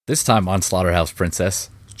This time on Slaughterhouse Princess,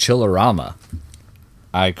 Chillerama.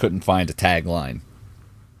 I couldn't find a tagline.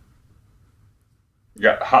 You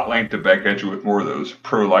got Hotline to back at you with more of those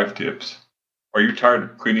pro-life tips. Are you tired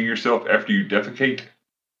of cleaning yourself after you defecate?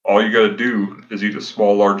 All you gotta do is eat a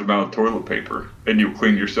small, large amount of toilet paper, and you'll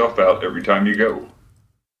clean yourself out every time you go.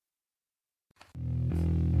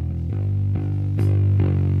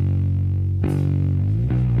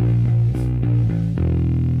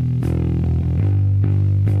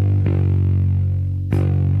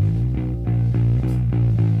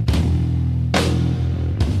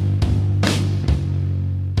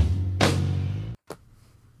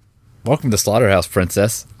 Welcome to Slaughterhouse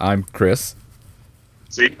Princess. I'm Chris.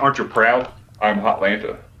 See, aren't you proud? I'm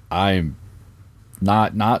Hotlanta. I'm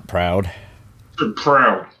not proud. You're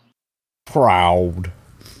proud. Proud.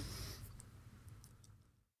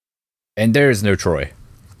 And there is no Troy.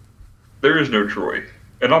 There is no Troy,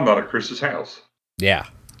 and I'm not at Chris's house. Yeah.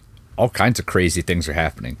 All kinds of crazy things are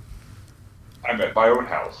happening. I'm at my own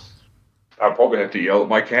house. I'll probably have to yell at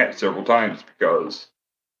my cat several times because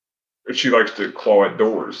she likes to claw at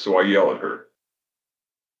doors, so I yell at her.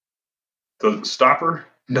 Does it stop her?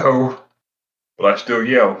 No. But I still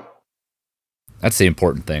yell. That's the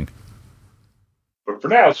important thing. But for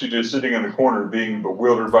now, she's just sitting in the corner being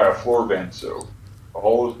bewildered by a floor vent, so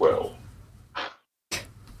all is well.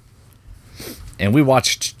 And we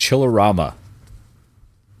watched Chillerama.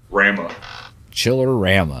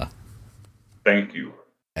 Chillerama. Thank you.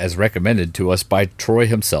 As recommended to us by Troy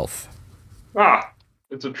himself. Ah,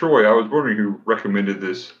 it's a Troy. I was wondering who recommended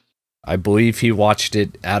this. I believe he watched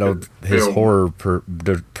it out of his horror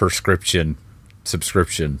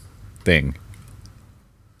subscription thing.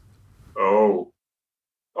 Oh,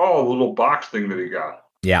 a little box thing that he got.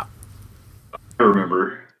 Yeah. I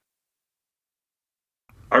remember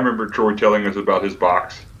Troy telling us about his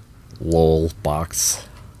box. Lol box.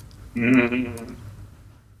 Mm-hmm.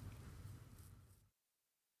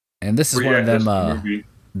 And this is one of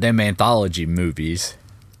them anthology movies.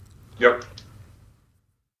 Yep.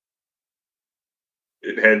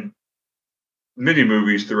 It had mini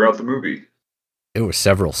movies throughout the movie. There were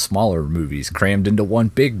several smaller movies crammed into one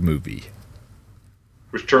big movie.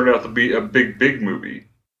 Which turned out to be a big movie.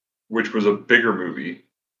 Which was a bigger movie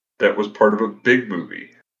that was part of a big movie.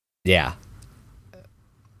 Yeah.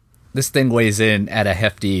 This thing weighs in at a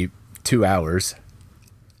hefty 2 hours.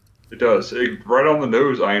 It does. Right on the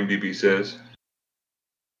nose, IMDb says.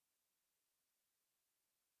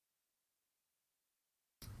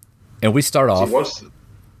 And we start off.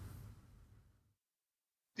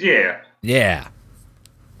 Yeah.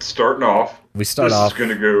 Starting off. This is going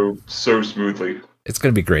to go so smoothly. It's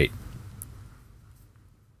going to be great.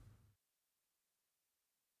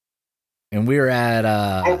 And we're at.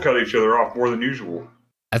 We'll cut each other off more than usual.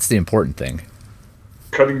 That's the important thing.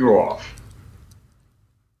 Cutting you off.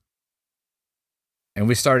 And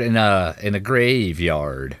we start in a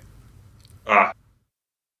graveyard. Ah.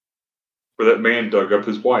 Where that man dug up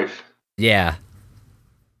his wife. Yeah.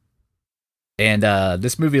 And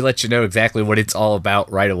this movie lets you know exactly what it's all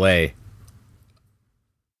about right away.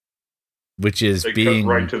 Which is they being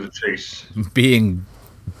cut right to the chase. Being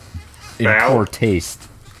in poor taste.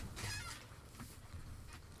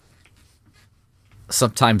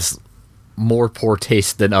 Sometimes more poor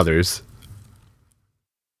taste than others.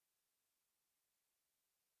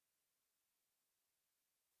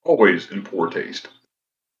 Always in poor taste.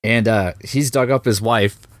 And he's dug up his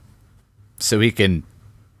wife so he can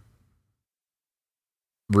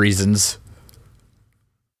reasons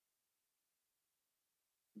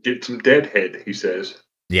get some deadhead, he says.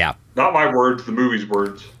 Yeah. Not my words, the movie's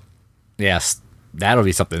words. Yes, that'll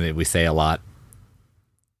be something that we say a lot.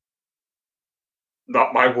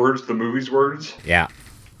 Not my words, the movie's words? Yeah.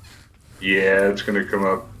 Yeah, it's going to come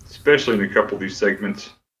up, especially in a couple of these segments.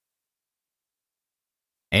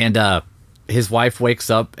 And his wife wakes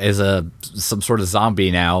up as some sort of zombie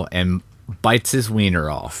now and bites his wiener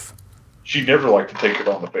off. She never liked to take it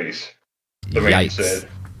on the face. The man Yikes. said.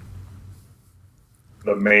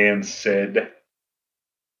 The man said.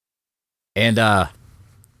 And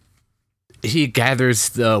he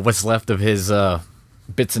gathers what's left of his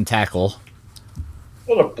bits and tackle.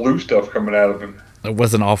 A lot of blue stuff coming out of him. There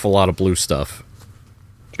was an awful lot of blue stuff.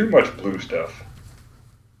 Too much blue stuff.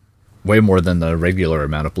 Way more than the regular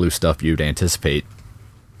amount of blue stuff you'd anticipate.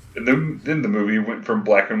 And then the movie went from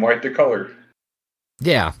black and white to color.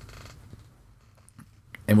 Yeah.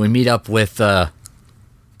 And we meet up with the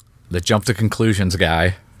Jump to Conclusions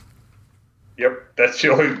guy. Yep, that's the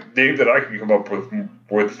only name that I can come up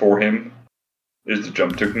with for him, is the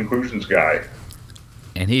Jump to Conclusions guy.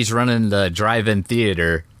 And he's running the drive-in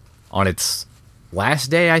theater on its last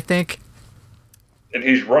day, I think. And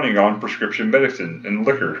he's running on prescription medicine and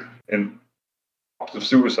liquor and thoughts of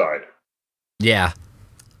suicide. Yeah.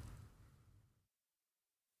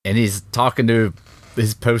 And he's talking to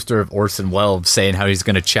his poster of Orson Welles saying how he's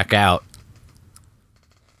going to check out.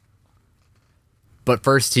 But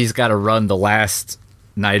first, he's got to run the last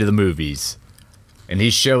night of the movies. And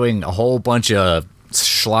he's showing a whole bunch of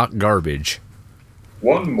schlock garbage.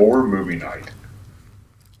 One more movie night.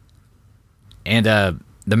 And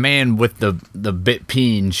the man with the bit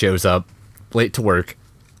peen shows up late to work.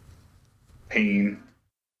 Pain.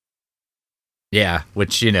 Yeah,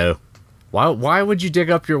 which, you know, why would you dig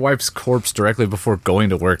up your wife's corpse directly before going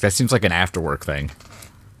to work? That seems like an after-work thing.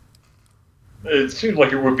 It seems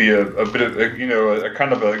like it would be a bit of, a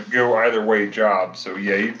kind of a go either way job. So,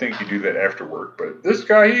 yeah, you'd think he'd do that after work. But this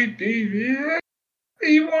guy,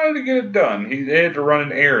 he wanted to get it done. He had to run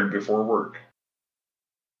an errand before work.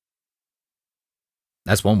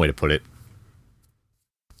 That's one way to put it.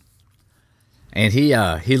 And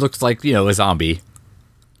he looks like, you know, a zombie.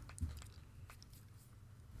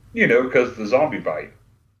 You know, because the zombie bite.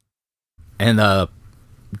 And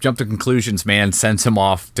Jump to Conclusions man sends him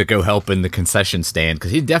off to go help in the concession stand,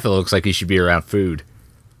 because he definitely looks like he should be around food.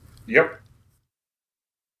 Yep.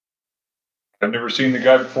 I've never seen the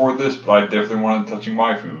guy before this, but I definitely wanted touching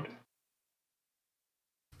my food.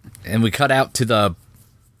 And we cut out to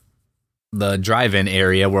the drive-in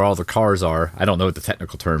area where all the cars are. I don't know what the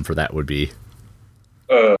technical term for that would be.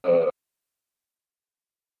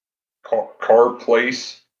 Car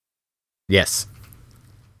place? Yes.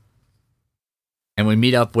 And we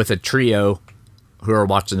meet up with a trio who are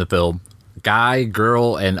watching the film. Guy,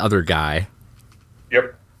 girl, and other guy.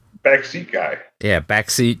 Yep. Backseat guy. Yeah,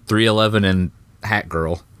 backseat, 311, and hat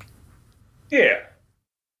girl. Yeah.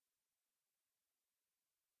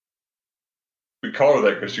 We call her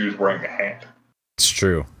that because she was wearing a hat. It's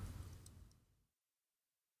true.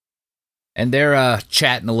 And they're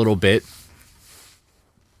chatting a little bit.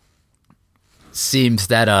 Seems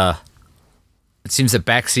that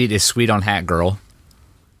backseat is sweet on hat girl.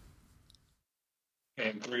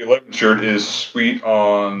 And 311 shirt is sweet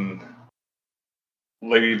on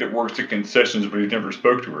lady that works at concessions, but he never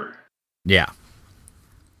spoke to her. Yeah.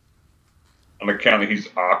 On account of he's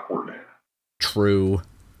awkward. True.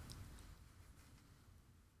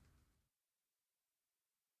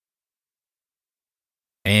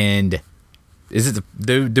 And is it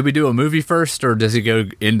do we do a movie first, or does he go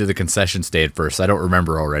into the concession stand first? I don't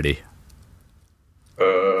remember already.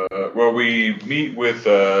 Well, we meet with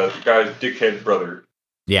the guy's dickhead brother.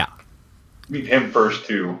 Yeah. Meet him first,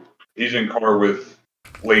 too. He's in car with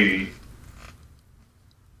lady.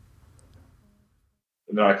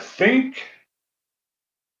 And I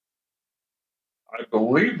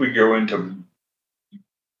believe we go into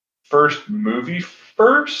first movie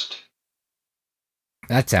first.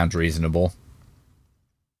 That sounds reasonable.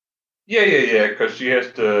 Yeah, because she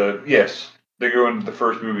has to, yes, they go into the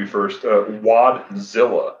first movie first.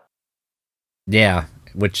 Wadzilla. Yeah,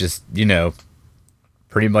 which is, you know,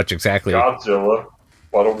 pretty much exactly. Godzilla,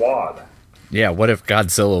 what a wad. Yeah, what if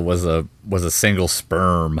Godzilla was a single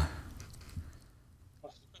sperm?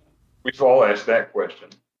 We've all asked that question.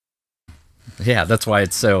 Yeah, that's why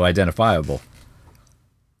it's so identifiable.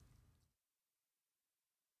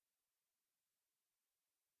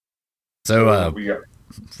 So, we got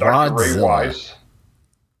Dr. Ray Wise.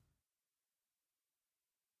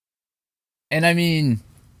 And I mean,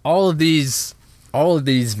 all of these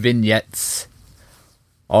vignettes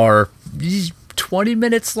are 20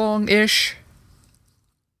 minutes long-ish.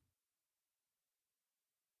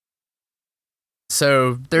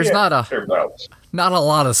 So there's not a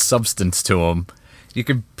lot of substance to them. You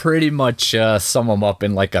can pretty much sum them up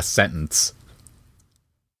in like a sentence.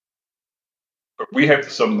 But we have to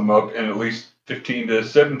sum them up in at least 15 to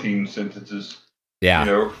 17 sentences. Yeah.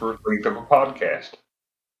 You know, for the length of a podcast.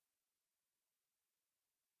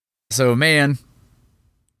 So, man,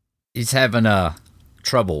 he's having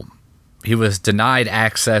trouble. He was denied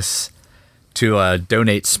access to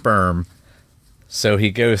donate sperm, so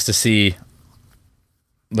he goes to see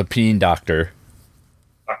the peen doctor.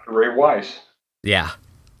 Dr. Ray Wise. Yeah.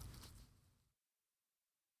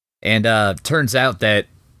 And turns out that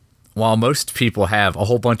while most people have a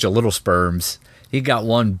whole bunch of little sperms, he got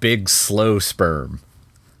one big, slow sperm.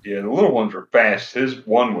 Yeah, the little ones were fast. His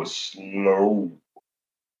one was slow.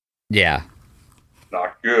 Yeah.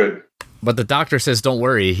 Not good. But the doctor says, don't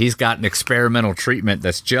worry, he's got an experimental treatment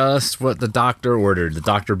that's just what the doctor ordered, the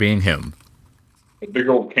doctor being him. A big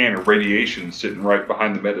old can of radiation sitting right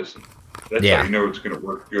behind the medicine. That's how you know it's going to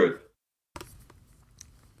work good.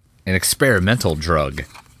 An experimental drug.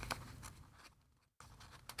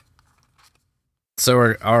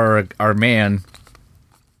 So our man,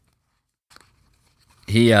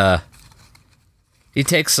 he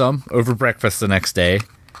takes some over breakfast the next day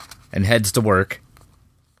and heads to work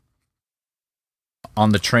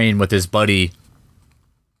on the train with his buddy,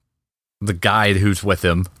 the guy who's with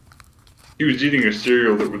him. He was eating a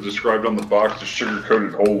cereal that was described on the box as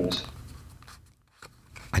sugar-coated holes.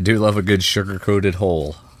 I do love a good sugar-coated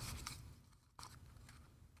hole.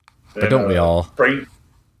 But don't we all?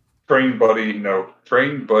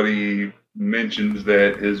 Train buddy mentions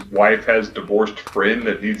that his wife has a divorced friend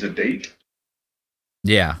that needs a date.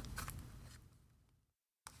 Yeah.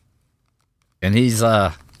 And he's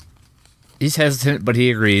hesitant, but he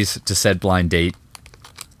agrees to said blind date.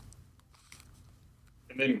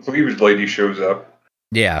 And then Cleavage Lady shows up.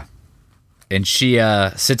 Yeah. And she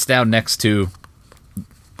sits down next to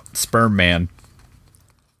Sperm Man.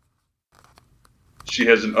 She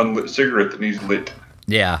has an unlit cigarette that needs lit.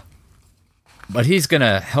 Yeah. But he's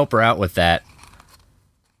gonna help her out with that.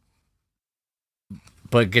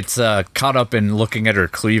 But gets caught up in looking at her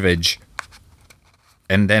cleavage.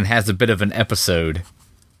 And then has a bit of an episode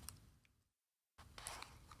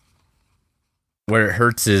where it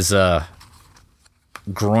hurts his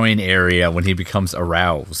groin area when he becomes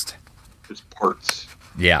aroused. His parts.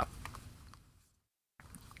 Yeah.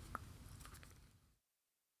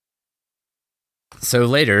 So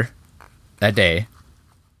later that day,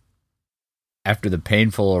 after the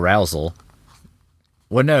painful arousal,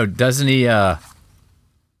 well, no, doesn't he?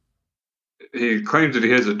 He claims that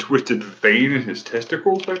he has a twisted vein in his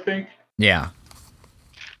testicles, I think. Yeah.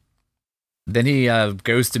 Then he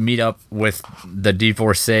goes to meet up with the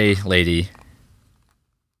divorcee lady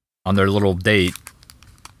on their little date.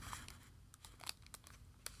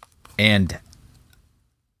 And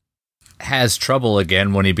has trouble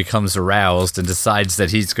again when he becomes aroused and decides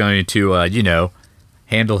that he's going to,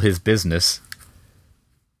 handle his business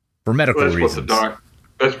for medical reasons.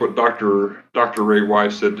 That's what Dr. Ray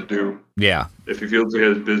Wise said to do. Yeah. If he feels he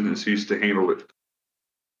has business, he's to handle it.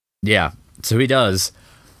 Yeah, so he does.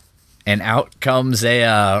 And out comes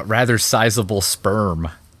a rather sizable sperm.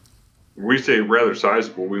 When we say rather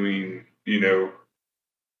sizable, we mean,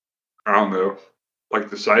 I don't know,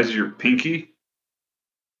 like the size of your pinky?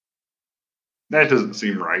 That doesn't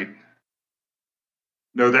seem right.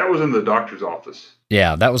 No, that was in the doctor's office.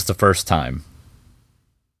 Yeah, that was the first time.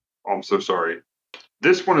 Oh, I'm so sorry.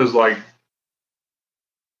 This one is like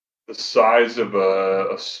the size of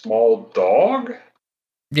a small dog?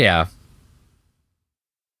 Yeah.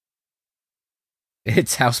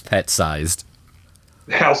 It's house pet sized.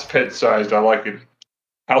 House pet sized, I like it.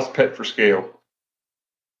 House pet for scale.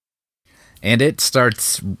 And it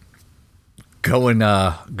starts going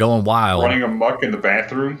wild. Running amok in the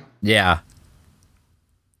bathroom? Yeah.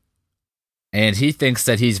 And he thinks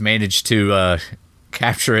that he's managed to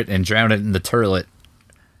capture it and drown it in the toilet.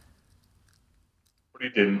 But he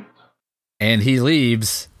didn't. And he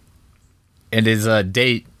leaves, and his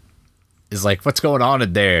date is like, "What's going on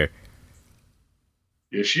in there?"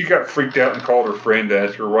 Yeah, she got freaked out and called her friend to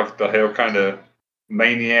ask her what the hell kind of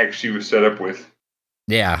maniac she was set up with.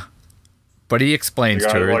 Yeah. But he explains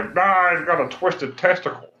to her. Like, nah, he's got a twisted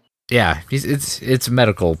testicle. Yeah, it's a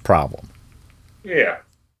medical problem. Yeah.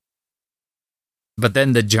 But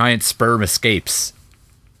then the giant sperm escapes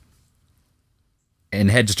and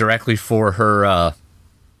heads directly for her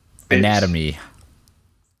anatomy.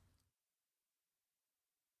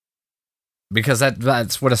 Because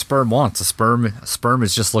that's what a sperm wants. A sperm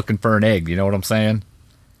is just looking for an egg. You know what I'm saying?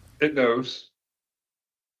 It knows.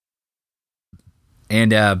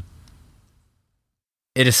 And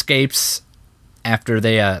it escapes after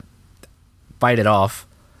they fight it off,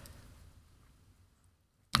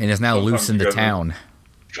 and is now loose in the town.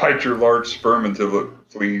 Fight your large sperm until it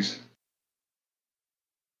flees.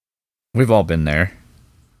 We've all been there.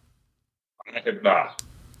 I have not.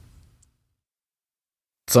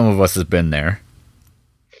 Some of us have been there.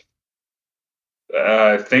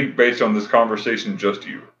 I think based on this conversation, just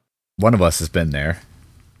you. One of us has been there.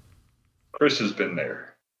 Chris has been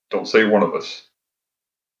there. Don't say one of us.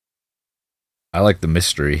 I like the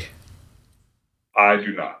mystery. I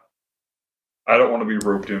do not. I don't want to be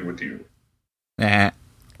roped in with you.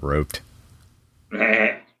 Roped.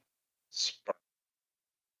 Sperm.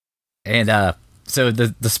 And so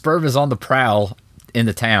the sperm is on the prowl in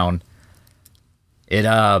the town. It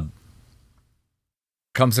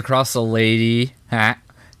comes across a lady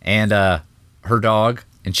and her dog,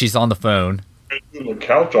 and she's on the phone. On the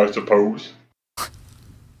couch, I suppose.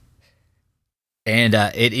 And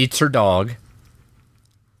it eats her dog.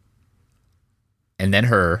 And then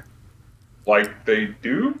her. Like they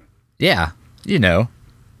do? Yeah, you know.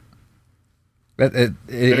 And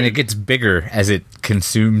it gets bigger as it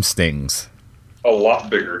consumes things. A lot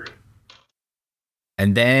bigger.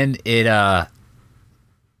 And then it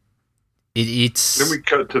eats. Then we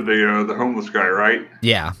cut to the homeless guy, right?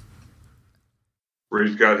 Yeah. Where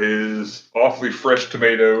he's got his awfully fresh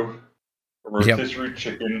tomato, a rotisserie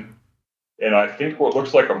chicken, and I think what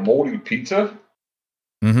looks like a moldy pizza.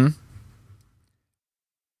 Mm-hmm.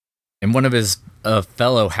 And one of his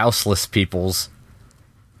fellow houseless peoples,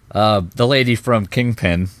 the lady from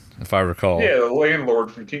Kingpin, if I recall. Yeah, the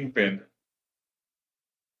landlord from Kingpin.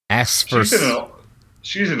 Asks for...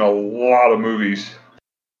 She's in a lot of movies.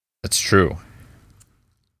 That's true.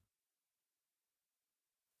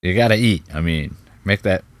 You gotta eat. I mean, make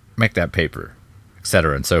that paper,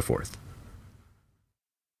 etc. and so forth.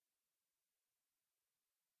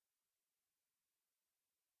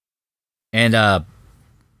 And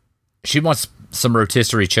she wants some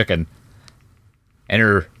rotisserie chicken, and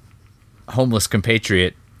her homeless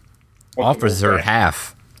compatriot offers her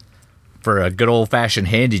half for a good old-fashioned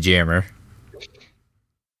handy jammer.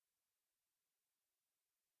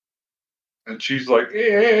 And she's like,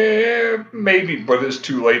 yeah, maybe, but it's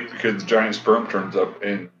too late because the giant sperm turns up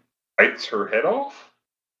and bites her head off?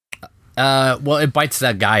 Well, it bites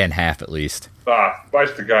that guy in half, at least.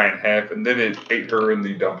 Bites the guy in half, and then it ate her in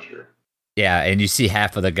the dumpster. Yeah, and you see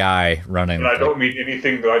half of the guy running. And I don't mean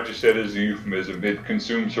anything that I just said as a euphemism. It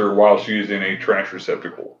consumes her while she is in a trash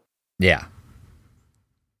receptacle. Yeah.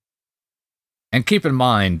 And keep in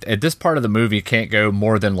mind, at this part of the movie, you can't go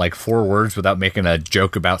more than like 4 words without making a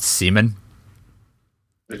joke about semen.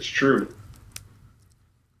 It's true.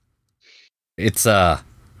 It's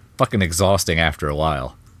fucking exhausting after a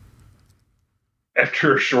while.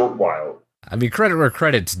 After a short while. I mean, credit where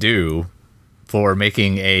credit's due for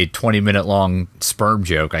making a 20-minute long sperm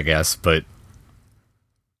joke, I guess, but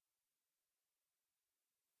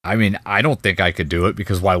I mean, I don't think I could do it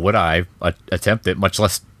because why would I attempt it, much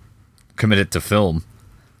less commit it to film?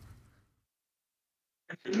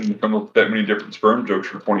 I couldn't come up with that many different sperm jokes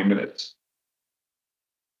for 20 minutes.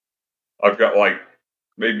 I've got like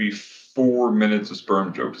maybe 4 minutes of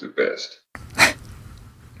sperm jokes at best.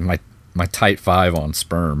 My tight 5 on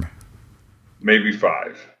sperm. Maybe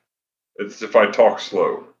 5. It's if I talk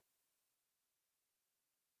slow.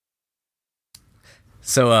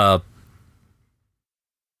 So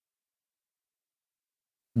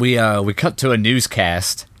we cut to a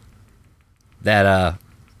newscast that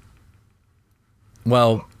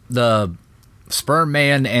well, the sperm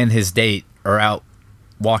man and his date are out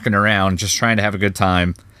walking around just trying to have a good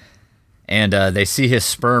time, and they see his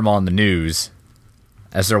sperm on the news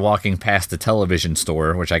as they're walking past the television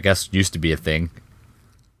store, which I guess used to be a thing.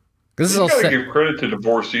 This is all gotta give credit to the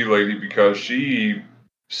divorcee lady because she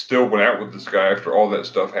still went out with this guy after all that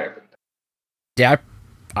stuff happened. Yeah,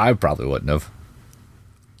 I probably wouldn't have.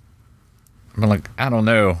 I'm like, I don't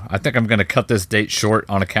know. I think I'm gonna cut this date short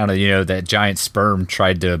on account of that giant sperm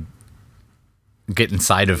tried to get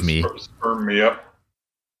inside of me. Sperm me up.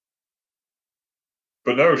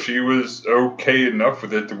 But no, she was okay enough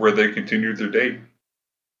with it to where they continued their date.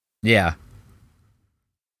 Yeah.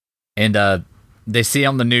 And they see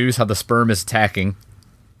on the news how the sperm is attacking.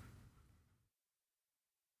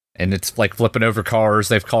 And it's like flipping over cars.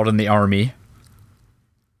 They've called in the army.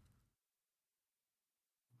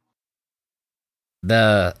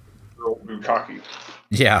 The Bukkake.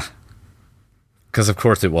 Yeah. Because of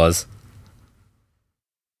course it was.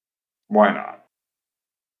 Why not?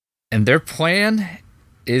 And their plan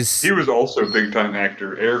is... He was also a big-time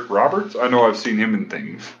actor. Eric Roberts? I know I've seen him in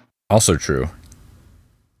things. Also true.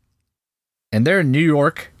 And they're in New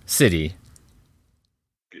York City.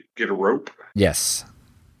 Get a rope? Yes.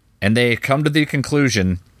 And they come to the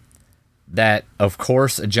conclusion that, of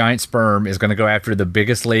course, a giant sperm is going to go after the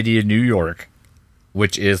biggest lady in New York,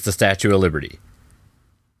 which is the Statue of Liberty.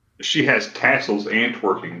 She has tassels and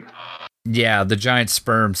twerking. Yeah, the giant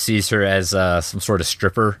sperm sees her as some sort of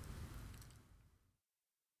stripper.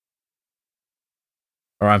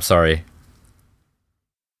 Or, I'm sorry.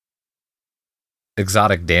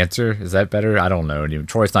 Exotic dancer? Is that better? I don't know.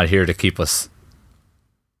 Troy's not here to keep us.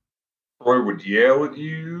 Troy would yell at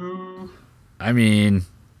you. I mean,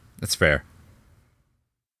 that's fair.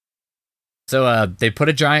 So they put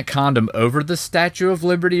a giant condom over the Statue of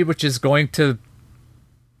Liberty, which is going to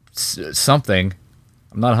something.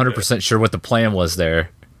 I'm not 100% sure what the plan was there.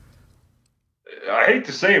 I hate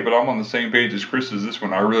to say it, but I'm on the same page as Chris as this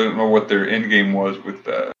one. I really don't know what their end game was with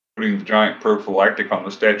putting the giant prophylactic on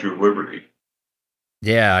the Statue of Liberty.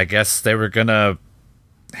 Yeah, I guess they were going to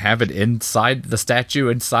have it inside the statue,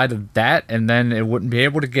 inside of that, and then it wouldn't be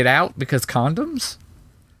able to get out because condoms?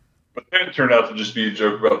 But then it turned out to just be a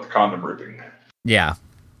joke about the condom ripping. Yeah.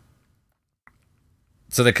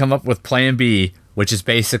 So they come up with Plan B, which is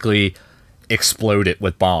basically explode it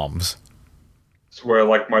with bombs. That's where I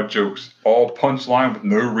like my jokes. All punchline with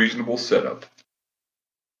no reasonable setup.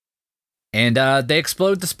 And they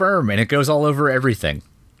explode the sperm, and it goes all over everything.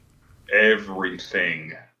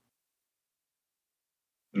 Everything.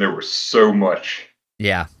 And there was so much.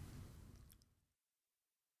 Yeah.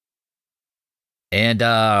 And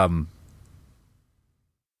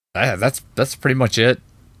that's pretty much it.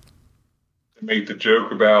 They made the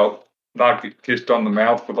joke about not getting kissed on the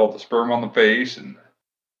mouth with all the sperm on the face, and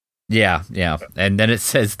yeah. And then it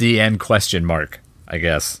says the end ? I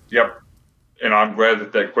guess. Yep. And I'm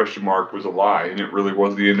glad that question mark was a lie, and it really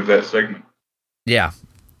was the end of that segment. Yeah.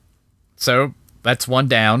 So that's one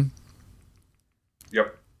down.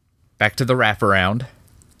 Yep. Back to the wraparound.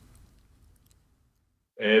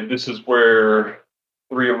 And this is where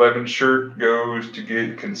 311 Shirt goes to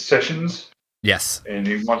get concessions. Yes. And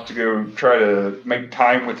he wants to go try to make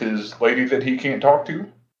time with his lady that he can't talk to.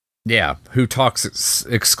 Yeah, who talks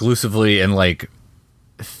exclusively in, like,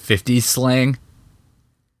 50s slang?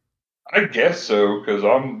 I guess so, because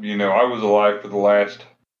I was alive for the last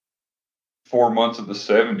 4 months of the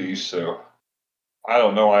 70s, so I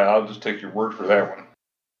don't know. I'll just take your word for that one.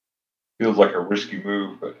 Feels like a risky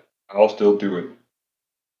move, but I'll still do it.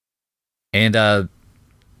 And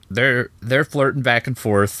they're flirting back and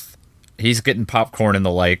forth. He's getting popcorn and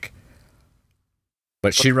the like,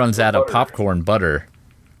 but she runs out of popcorn butter.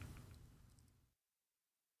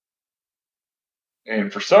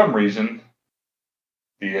 And for some reason,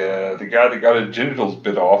 the guy that got his genitals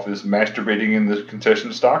bit off is masturbating in the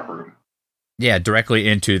concession stockroom. Yeah, directly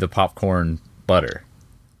into the popcorn butter.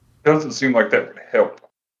 Doesn't seem like that would help.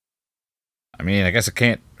 I mean, I guess it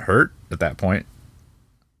can't hurt at that point.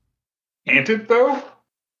 Can't it, though?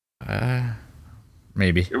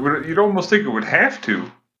 Maybe. You'd almost think it would have to.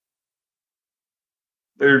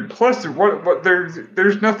 There's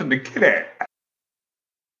nothing to get at.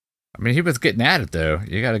 I mean, he was getting at it, though.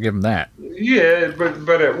 You gotta give him that. Yeah,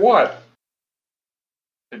 but at what?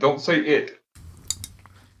 Don't say it.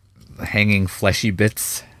 The hanging fleshy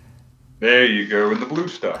bits. There you go, and the blue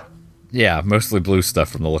stuff. Yeah, mostly blue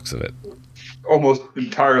stuff from the looks of it. Almost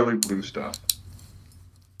entirely blue stuff.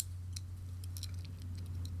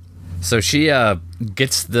 So she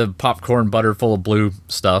gets the popcorn butter full of blue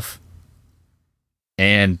stuff.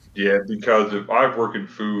 And yeah, because if I work in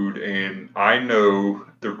food and I know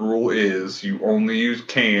the rule is you only use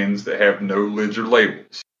cans that have no lids or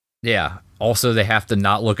labels. Yeah. Also, they have to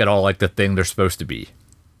not look at all like the thing they're supposed to be.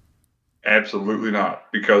 Absolutely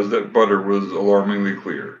not, because that butter was alarmingly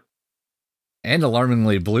clear. And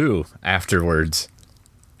alarmingly blue afterwards.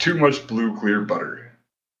 Too much blue clear butter.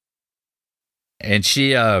 And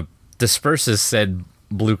she disperses said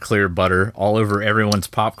blue clear butter all over everyone's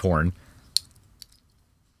popcorn.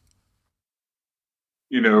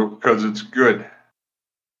 Because it's good.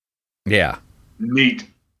 Yeah. Neat.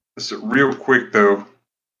 So real quick, though.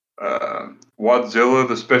 Wadzilla,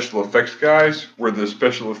 the special effects guys, were the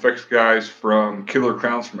special effects guys from Killer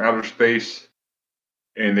Clowns from Outer Space.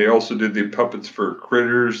 And they also did the puppets for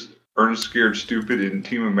Critters, Ernest Scared Stupid, and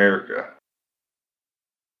Team America.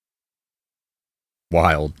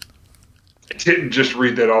 Wild. I didn't just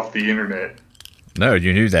read that off the internet. No,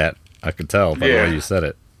 you knew that. I could tell by the way you said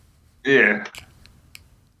it. Yeah.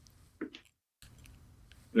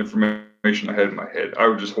 Information I had in my head. I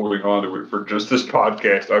was just holding on to it for just this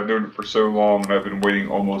podcast. I've known it for so long, and I've been waiting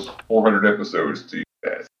almost 400 episodes to use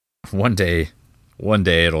that. One day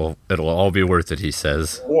it'll all be worth it, he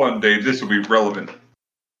says. One day this will be relevant.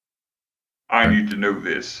 I need to know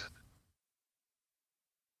this.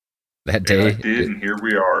 That day and I did, and here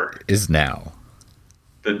we are. Is now.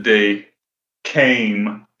 The day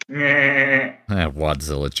came.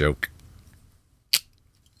 Wadzilla joke.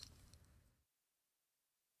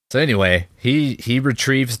 So anyway, he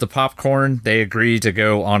retrieves the popcorn. They agree to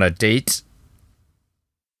go on a date.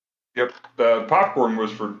 Yep, the popcorn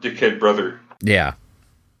was for Dickhead Brother. Yeah.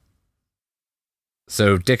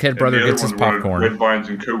 So Dickhead Brother gets his popcorn. Red Vines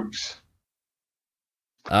and Cokes.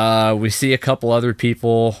 We see a couple other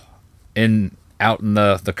people out in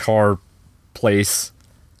the car place.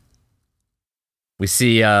 We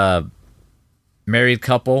see a married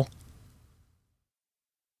couple.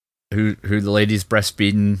 Who the lady's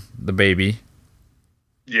breastfeeding the baby.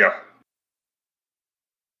 Yeah.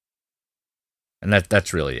 And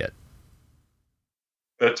that's really it.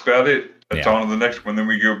 That's about it. That's on to the next one. Then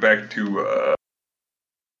we go back to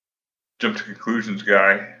Jump to Conclusions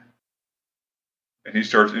guy. And he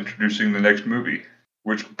starts introducing the next movie.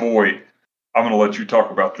 Which, boy, I'm going to let you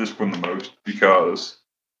talk about this one the most. Because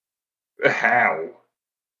How?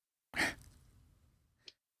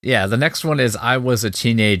 Yeah, the next one is I was a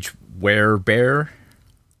teenage werebear.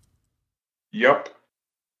 Yep.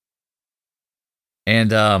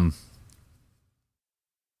 And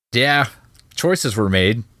yeah, choices were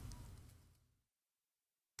made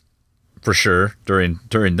for sure during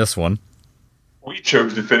this one. We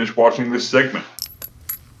chose to finish watching this segment.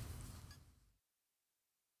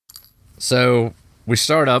 So we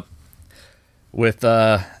start up with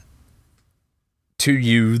two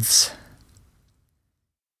youths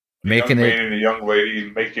making young it. man and a young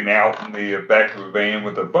lady making out in the back of a van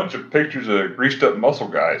with a bunch of pictures of greased up muscle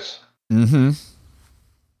guys. Mm-hmm.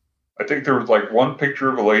 I think there was like one picture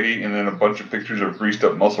of a lady and then a bunch of pictures of greased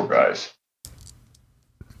up muscle guys.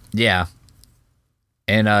 Yeah.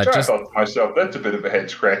 And I thought to myself, that's a bit of a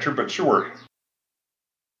head scratcher, but sure.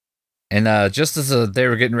 And just as they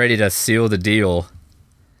were getting ready to seal the deal,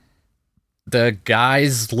 the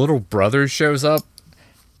guy's little brother shows up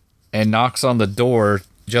and knocks on the door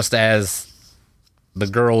just as the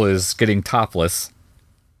girl is getting topless.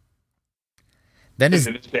 Then his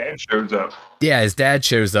dad shows up. Yeah, his dad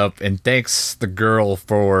shows up and thanks the girl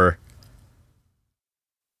for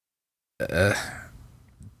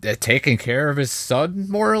taking care of his son,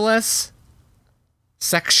 more or less,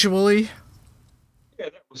 sexually. Yeah,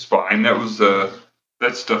 that was fine. That was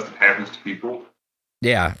that stuff that happens to people.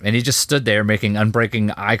 Yeah, and he just stood there making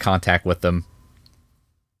unbreaking eye contact with them.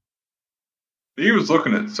 He was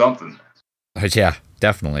looking at something. Yeah,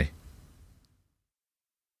 definitely.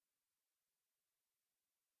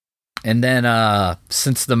 And then,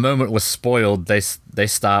 since the moment was spoiled, they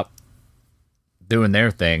stopped doing their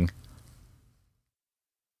thing.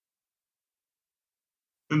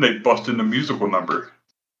 Then they bust in a musical number.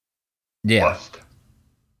 Yeah. Bust.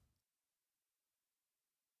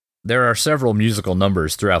 There are several musical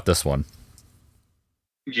numbers throughout this one.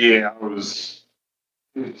 Yeah, it was.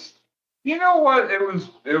 You know what? It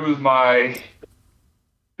was my.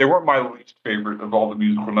 They weren't my least favorite of all the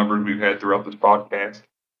musical numbers we've had throughout this podcast.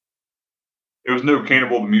 It was no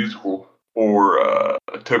Cannibal the Musical or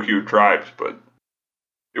Tokyo Tribes, but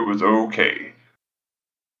it was okay.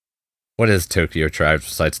 What is Tokyo Tribes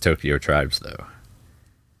besides Tokyo Tribes, though?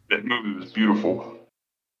 That movie was beautiful.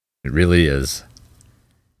 It really is.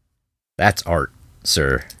 That's art,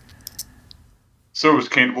 sir. So was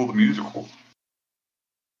Cannibal the Musical.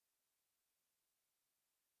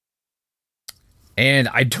 And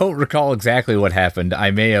I don't recall exactly what happened.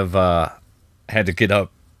 I may have had to get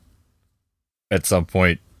up at some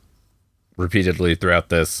point repeatedly throughout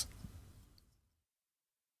this.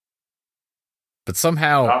 But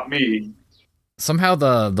somehow... Not me. Somehow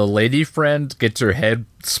the lady friend gets her head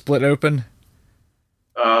split open.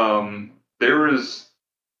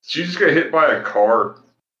 She just got hit by a car.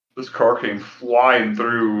 This car came flying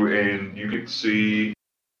through, and you could see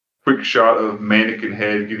quick shot of mannequin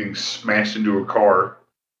head getting smashed into a car.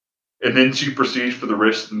 And then she proceeds for the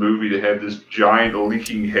rest of the movie to have this giant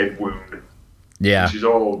leaking head wound. Yeah. And she's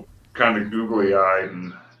all kind of googly-eyed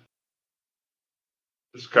and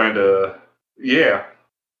just kind of, yeah.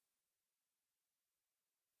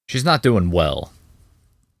 She's not doing well.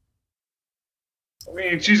 I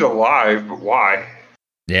mean, she's alive, but why?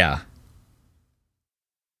 Yeah.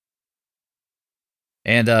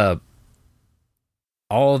 And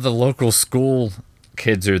all of the local school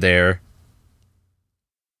kids are there.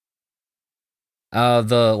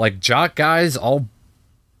 The jock guys all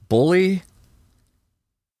bully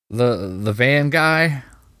the van guy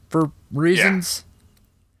for reasons. Yeah.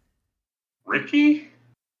 Ricky?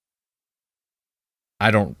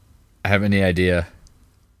 I don't have any idea.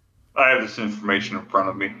 I have this information in front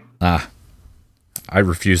of me. I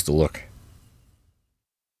refuse to look.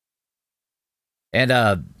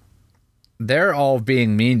 And they're all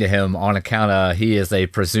being mean to him on account of he is a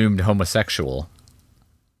presumed homosexual.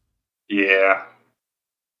 Yeah.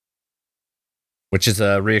 Which is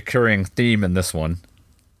a reoccurring theme in this one.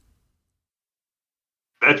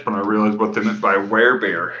 That's when I realized what they meant by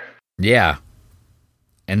werebear. Yeah.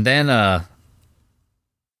 And then,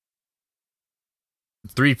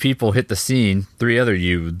 3 people hit the scene, 3 other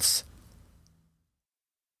youths.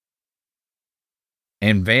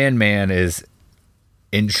 And Van Man is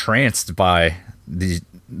entranced by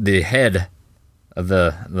the head of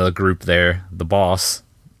the group there, the boss.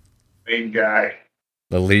 Main guy.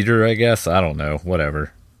 The leader, I guess? I don't know.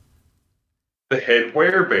 Whatever. The head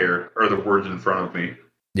werebear are the words in front of me.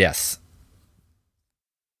 Yes.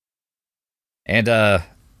 And,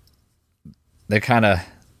 they kind of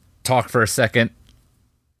talk for a second.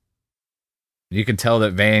 You can tell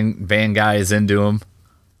that Van Guy is into him.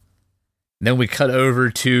 Then we cut over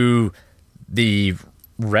to the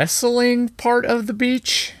wrestling part of the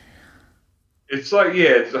beach. It's like,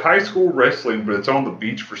 yeah, it's a high school wrestling, but it's on the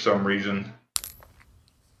beach for some reason.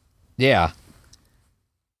 Yeah.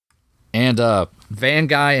 And Van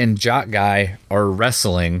Guy and Jock Guy are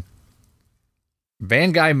wrestling.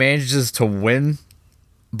 Van Guy manages to win,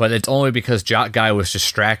 but it's only because Jock Guy was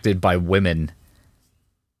distracted by women.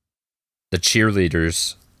 The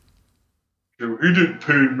cheerleaders. He didn't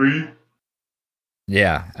pin me.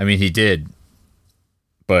 Yeah, I mean, he did.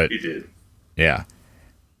 But He did. yeah.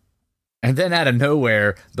 And then out of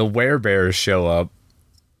nowhere, the werebears show up.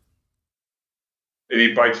 And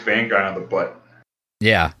he bites Van Guy on the butt.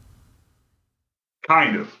 Yeah.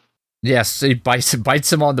 Kind of. Yes, he bites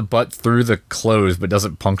him on the butt through the clothes, but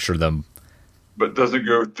doesn't puncture them. But doesn't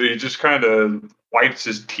go, he just kind of wipes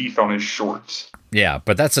his teeth on his shorts. Yeah,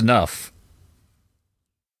 but that's enough.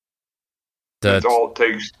 That's all it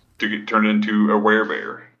takes to get turned into a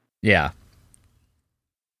werebear. Yeah.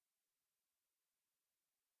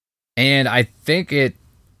 And I think it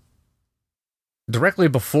directly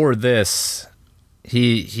before this,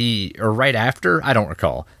 he or right after, I don't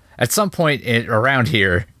recall. At some point around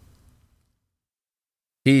here,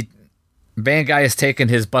 Van Guy has taken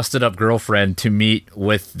his busted up girlfriend to meet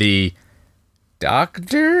with the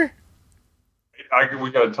doctor.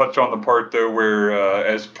 We got to touch on the part though where,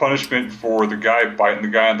 as punishment for the guy biting the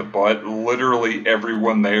guy on the butt, literally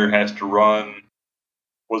everyone there has to run.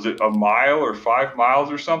 Was it a mile or 5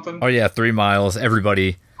 miles or something? Oh yeah, 3 miles.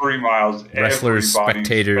 Everybody. 3 miles. Wrestlers,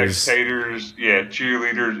 spectators, yeah,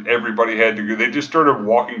 cheerleaders. Everybody had to go. They just started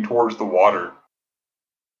walking towards the water,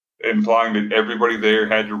 implying that everybody there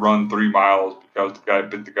had to run 3 miles because the guy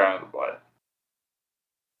bit the guy on the butt.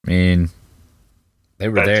 I mean, they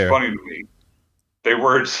were there. That's funny to me. They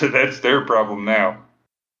were, so that's their problem now.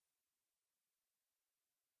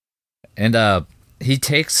 And he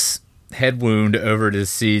takes head wound over to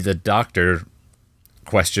see the doctor, ?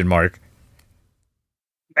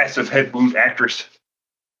 Massive head wound actress.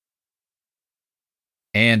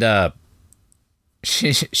 And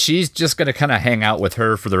she's just gonna kind of hang out with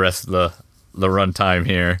her for the rest of the runtime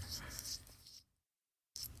here.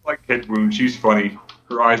 Like head wound, she's funny.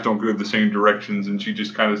 Her eyes don't go the same directions, and she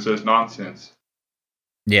just kind of says nonsense.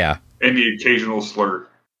 Yeah. And the occasional slur.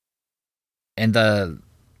 And the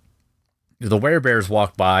werebears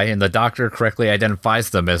walk by, and the doctor correctly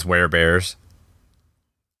identifies them as werebears.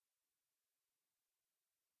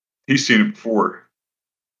 He's seen it before.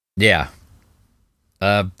 Yeah.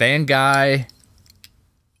 Van Guy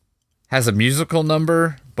has a musical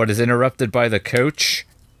number, but is interrupted by the coach,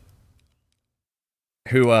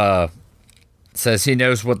 who says he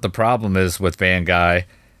knows what the problem is with Van Guy,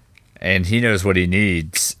 and he knows what he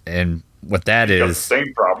needs, and what that He's got is. the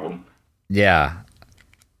same problem. Yeah.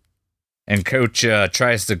 And Coach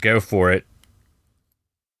tries to go for it.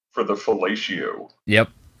 For the fellatio. Yep.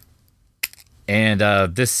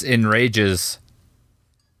 And this enrages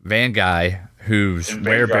Van Guy, whose And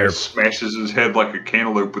Van Guy werebear smashes his head like a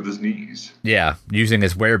cantaloupe with his knees. Yeah, using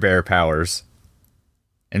his werebear powers.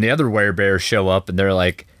 And the other werebears show up, and they're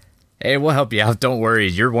like, "Hey, we'll help you out. Don't worry.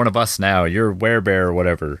 You're one of us now. You're werebear or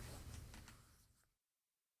whatever."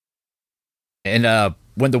 And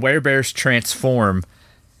when the werebears transform,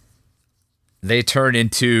 they turn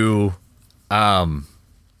into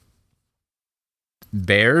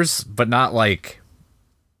bears, but not like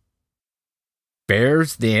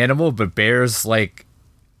bears, the animal, but bears like,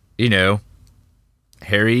 you know,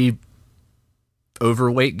 hairy,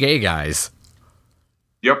 overweight gay guys.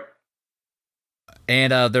 Yep.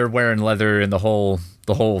 And they're wearing leather and the whole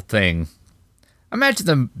thing.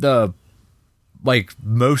 Imagine the like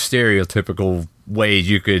most stereotypical way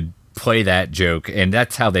you could play that joke, and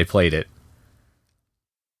that's how they played it.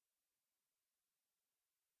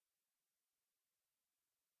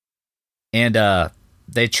 And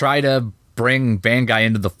they try to bring Van Guy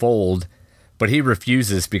into the fold, but he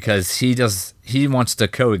refuses because he wants to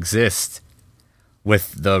coexist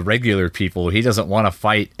with the regular people. He doesn't want to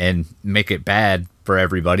fight and make it bad for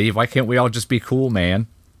everybody. Why can't we all just be cool, man?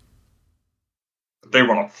 They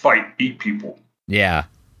want to fight, eat people. Yeah.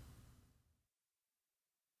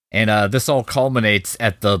 And this all culminates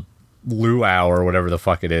at the luau or whatever the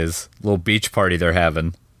fuck it is. Little beach party they're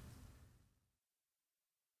having.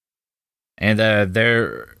 And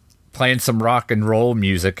they're playing some rock and roll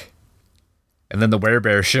music. And then the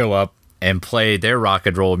werebears show up and play their rock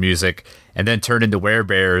and roll music, and then turn into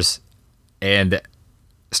werebears and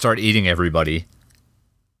start eating everybody.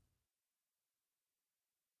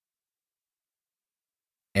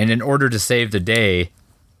 And in order to save the day,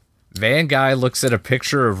 Van Guy looks at a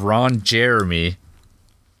picture of Ron Jeremy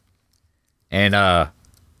and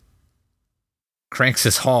cranks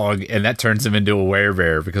his hog, and that turns him into a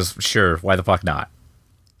werebear because, sure, why the fuck not?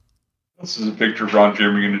 This is a picture of Ron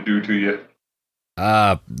Jeremy going to do to you.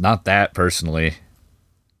 Not that, personally.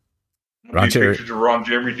 How many pictures of Ron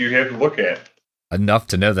Jeremy do you have to look at? Enough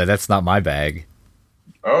to know that that's not my bag.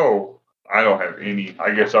 Oh, I don't have any.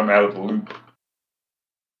 I guess I'm out of the loop.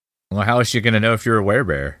 Well, how is she going to know if you're a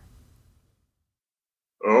werebear?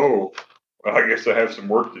 Oh, well, I guess I have some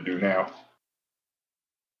work to do now.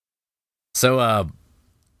 So,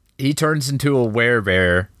 he turns into a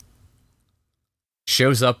werebear,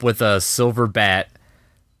 shows up with a silver bat,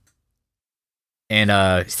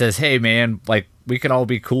 and says, "Hey, man, like, we can all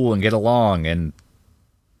be cool and get along." And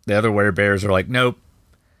the other werebears are like, "Nope."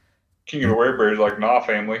 King of the Werebears like, "Nah,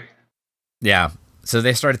 family." Yeah. So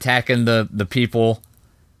they start attacking the people.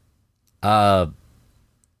 Band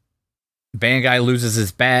guy loses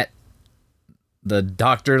his bat. The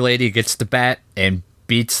doctor lady gets the bat and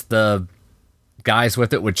beats the guys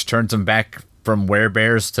with it, which turns them back from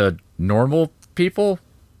werebears to normal people.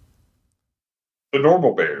 The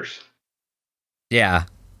normal bears. Yeah.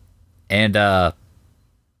 And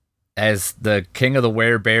as the king of the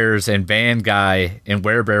werebears and band guy in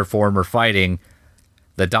werebear form are fighting,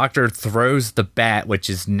 the doctor throws the bat, which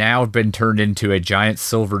has now been turned into a giant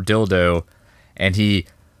silver dildo, and he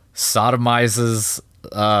sodomizes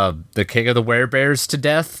the king of the werebears to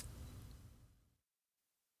death.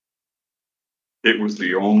 It was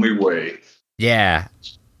the only way. Yeah.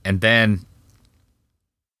 And then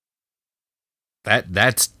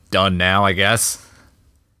that's done now, I guess.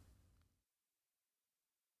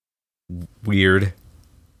 Weird.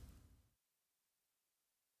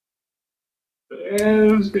 Yeah,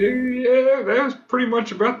 that was pretty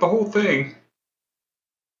much about the whole thing.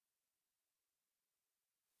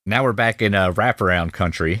 Now we're back in wraparound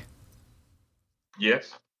country.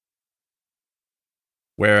 Yes.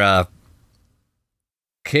 Where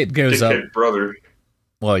kid goes Dickhead up. Brother.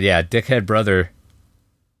 Well, yeah, dickhead brother.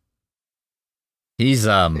 He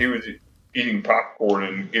was eating popcorn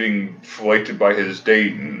and getting filleted by his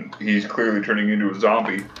date, and he's clearly turning into a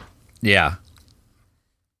zombie. Yeah.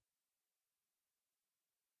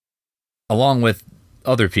 Along with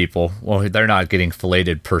other people. Well, they're not getting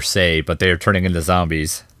filleted per se, but they're turning into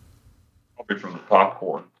zombies. Probably from the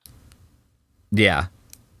popcorn. Yeah.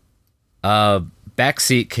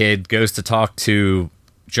 Backseat kid goes to talk to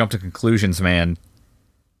Jump to Conclusions man.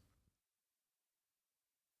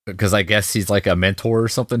 Because I guess he's like a mentor or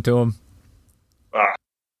something to him.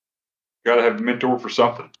 Gotta have a mentor for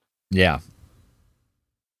something. Yeah.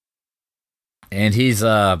 And he's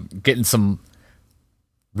getting some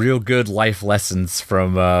real good life lessons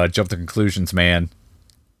from Jump to Conclusions man.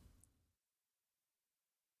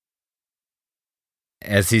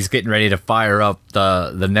 As he's getting ready to fire up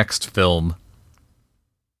the next film.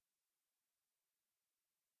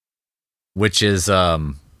 Which is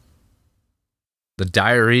The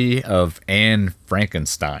Diary of Anne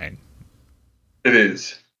Frankenstein. It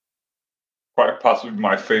is. Quite possibly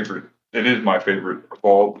my favorite. It is my favorite of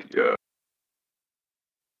all the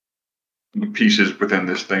pieces within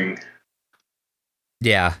this thing.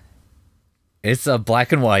 Yeah. It's a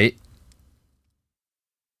black and white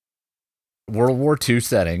World War II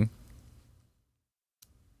setting.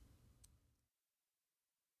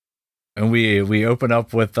 And we open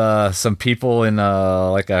up with some people in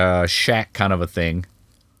like a shack kind of a thing.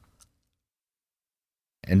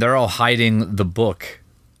 And they're all hiding the book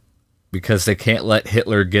because they can't let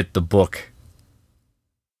Hitler get the book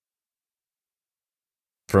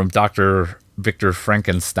from Dr. Victor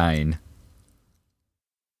Frankenstein.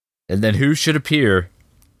 And then who should appear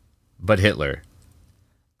but Hitler?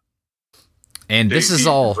 And this is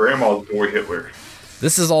all Grandma's boy Hitler.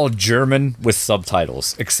 This is all German with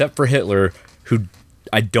subtitles, except for Hitler, who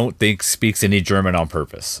I don't think speaks any German on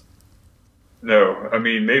purpose. No, I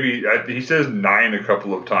mean, maybe he says 9 a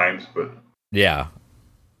couple of times, but yeah.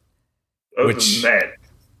 Other than that,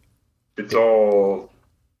 it's all,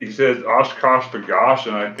 he says Oshkosh Bagosh,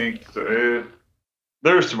 and I think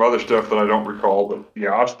there's some other stuff that I don't recall, but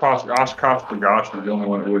yeah, Oshkosh Bagosh is the only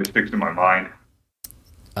one that really sticks in my mind.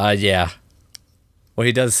 Yeah. Well,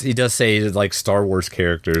 he does say like Star Wars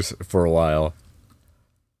characters for a while.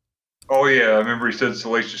 Oh yeah, I remember he said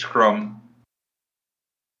Salacious Crumb.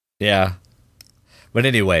 Yeah. But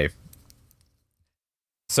anyway.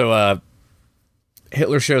 So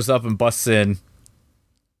Hitler shows up and busts in,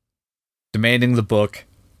 demanding the book.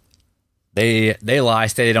 They lie,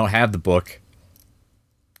 say they don't have the book.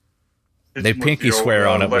 They pinky swear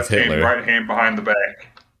on it with Hitler. Hand, right hand behind the back.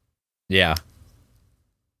 Yeah.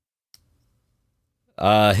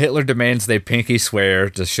 Hitler demands they pinky swear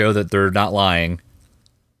to show that they're not lying.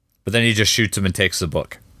 But then he just shoots him and takes the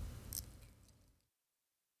book.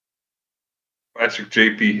 Classic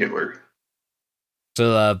J.P. Hitler.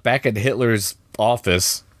 So back at Hitler's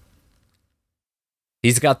office,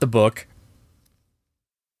 he's got the book.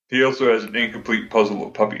 He also has an incomplete puzzle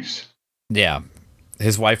of puppies. Yeah.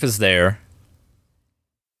 His wife is there.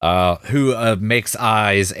 Who makes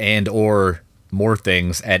eyes and or more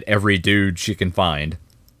things at every dude she can find.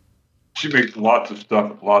 She makes lots of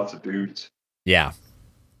stuff with lots of dudes. Yeah.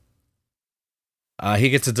 He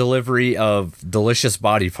gets a delivery of delicious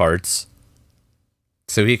body parts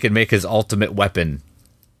so he can make his ultimate weapon.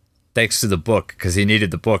 Thanks to the book, because he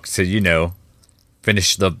needed the book to,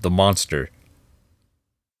 finish the monster.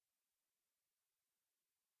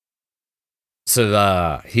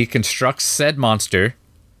 So he constructs said monster,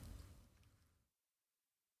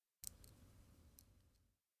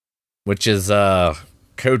 which is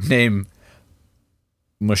codename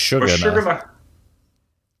Meshuggah,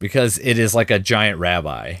 because it is like a giant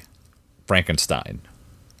rabbi, Frankenstein.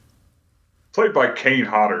 Played by Kane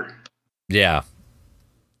Hodder. Yeah.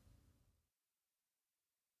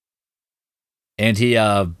 And he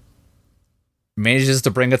manages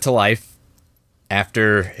to bring it to life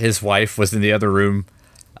after his wife was in the other room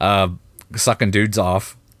sucking dudes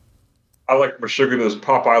off. I like Meshuggah's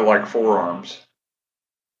Popeye-like forearms.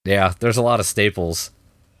 Yeah, there's a lot of staples.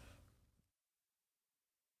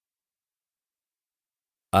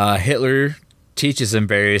 Hitler teaches him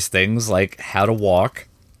various things like how to walk.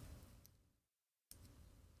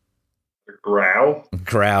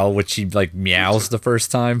 Growl, which he meows the first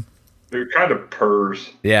time. They're kind of purrs.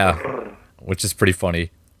 Yeah, which is pretty funny.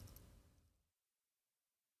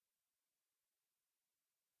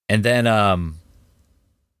 And then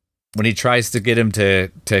when he tries to get him to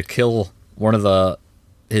kill one of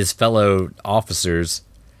his fellow officers,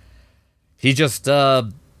 he just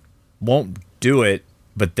won't do it,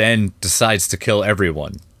 but then decides to kill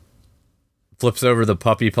everyone. Flips over the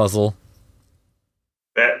puppy puzzle.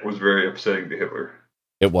 That was very upsetting to Hitler.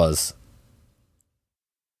 It was.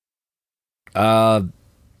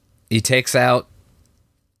 He takes out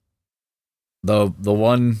the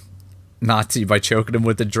one Nazi by choking him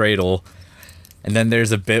with a dreidel, and then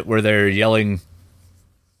there's a bit where they're yelling,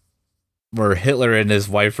 where Hitler and his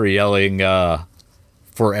wife are yelling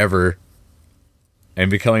forever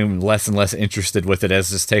and becoming less and less interested with it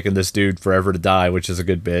as it's taking this dude forever to die, which is a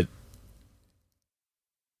good bit.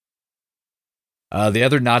 The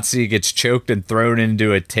other Nazi gets choked and thrown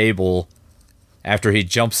into a table after he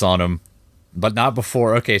jumps on him, but not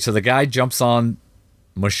before. Okay, so the guy jumps on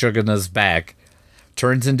Meshuggah's back,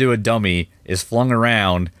 turns into a dummy, is flung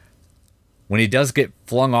around. When he does get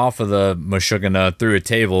flung off of the Meshuggah through a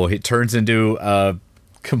table, he turns into a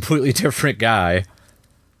completely different guy.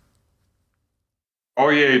 Oh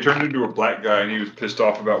yeah, he turned into a black guy and he was pissed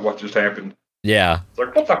off about what just happened. Yeah. It's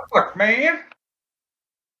like, what the fuck, man?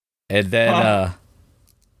 And then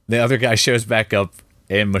the other guy shows back up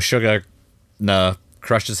and Meshuggah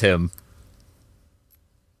crushes him.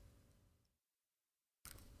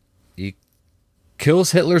 He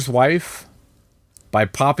kills Hitler's wife by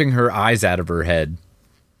popping her eyes out of her head.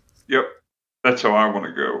 Yep. That's how I want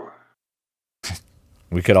to go.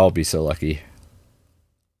 We could all be so lucky.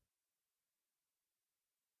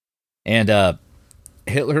 And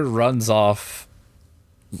Hitler runs off,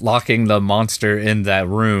 locking the monster in that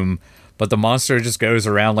room, but the monster just goes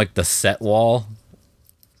around like the set wall,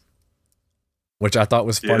 which I thought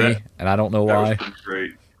was funny, and I don't know why. That was pretty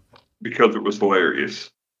great. Because it was hilarious.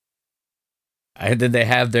 And then they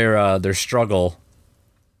have their struggle.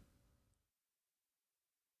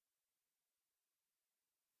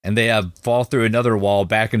 And they fall through another wall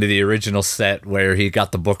back into the original set where he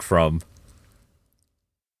got the book from.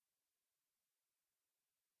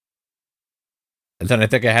 And then I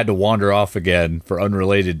think I had to wander off again for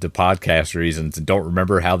unrelated to podcast reasons and don't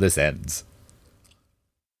remember how this ends.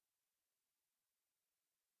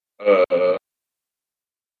 I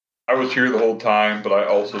was here the whole time, but I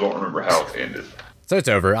also don't remember how it ended. So it's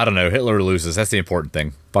over. I don't know. Hitler loses. That's the important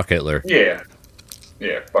thing. Fuck Hitler. Yeah.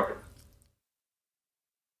 Yeah, fuck it.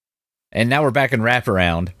 And now we're back in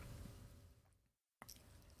Wraparound.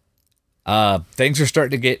 Things are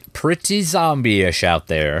starting to get pretty zombie-ish out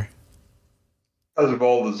there. Because of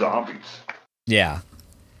all the zombies. Yeah.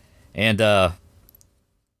 And,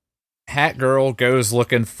 Hat Girl goes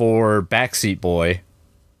looking for Backseat Boy.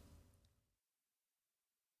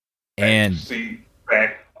 And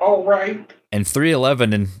back. All right. And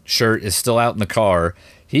 311 in shirt is still out in the car.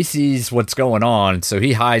 He sees what's going on, so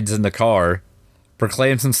he hides in the car,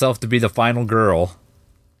 proclaims himself to be the final girl.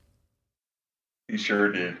 He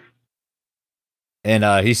sure did.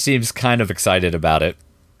 And he seems kind of excited about it.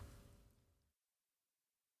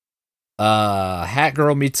 Hat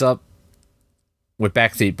Girl meets up with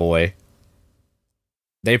Backseat Boy.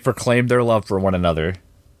 They proclaim their love for one another.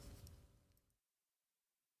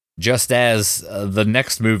 Just as the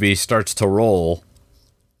next movie starts to roll,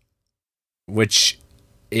 which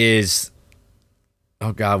is,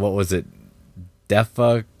 oh god, what was it?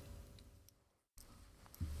 Defecation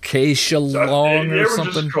Long or something? It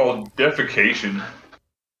was just called Defecation.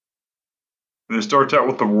 And it starts out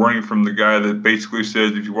with the warning from the guy that basically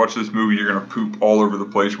says if you watch this movie, you're going to poop all over the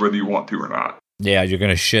place whether you want to or not. Yeah, you're going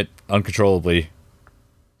to shit uncontrollably.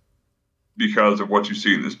 Because of what you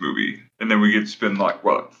see in this movie. And then we get to spend like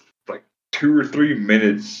 2 or 3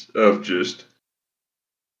 minutes of just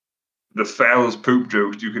the foulest poop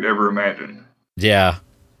jokes you could ever imagine. Yeah.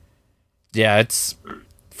 Yeah, it's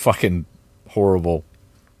fucking horrible.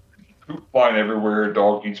 Poop flying everywhere,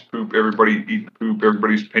 dog eats poop, everybody eating poop,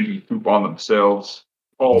 everybody's pinching poop on themselves.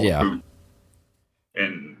 All the poop.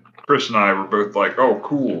 And Chris and I were both like, oh,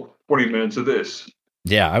 cool, 20 minutes of this.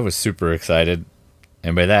 Yeah, I was super excited.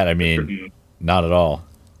 And by that, I mean, not at all.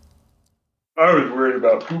 I was worried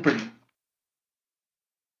about pooping.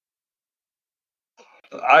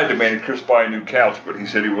 I demanded Chris buy a new couch, but he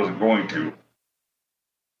said he wasn't going to.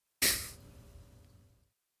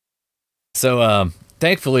 So,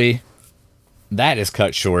 thankfully, that is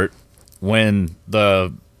cut short when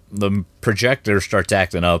the projector starts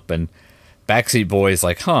acting up and Backseat Boy is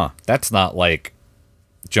like, huh, that's not like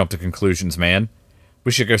jump to conclusions, man.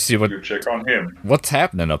 We should go see check on him. What's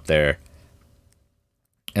happening up there.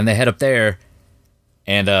 And they head up there,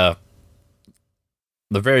 and the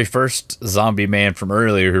very first zombie man from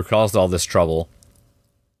earlier who caused all this trouble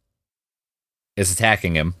is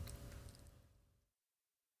attacking him.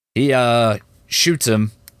 He shoots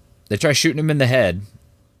him. They try shooting him in the head,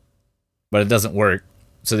 but it doesn't work,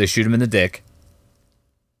 so they shoot him in the dick.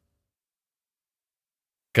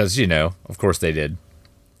 Because, of course they did.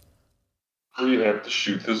 Where you have to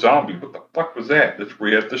shoot the zombie. What the fuck was that? That's where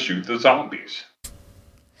you have to shoot the zombies.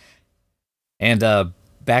 And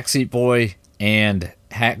Backseat Boy and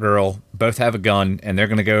Hat Girl both have a gun, and they're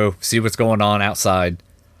going to go see what's going on outside.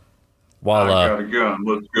 While I got a gun.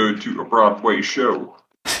 Let's go to a Broadway show.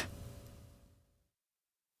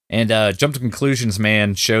 And Jump to Conclusions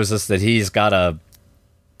Man shows us that he's got a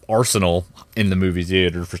arsenal in the movie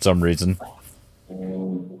theater for some reason.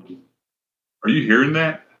 Are you hearing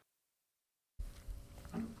that?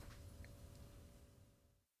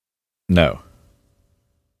 No.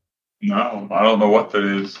 No, I don't know what that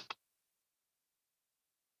is.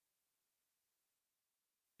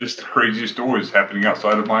 Just the craziest stories happening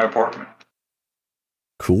outside of my apartment.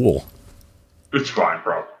 Cool. It's fine,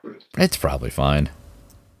 probably. It's probably fine.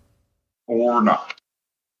 Or not.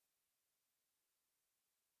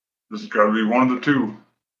 This has got to be one of the two.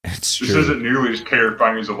 It's true. This isn't nearly as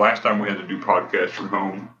terrifying as the last time we had to do podcasts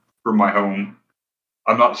from my home.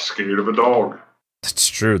 I'm not scared of a dog. It's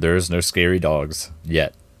true. There is no scary dogs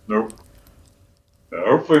yet. Nope.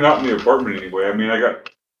 Hopefully not in the apartment anyway. I mean,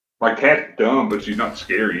 my cat's dumb, but she's not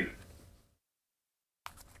scary.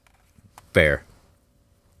 Fair.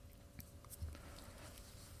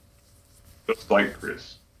 Just like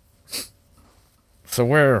Chris. So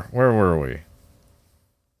where were we?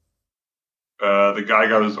 The guy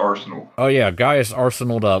got his arsenal. Oh yeah, guy is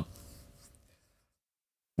arsenaled up.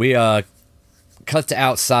 We cut to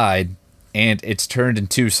outside, and it's turned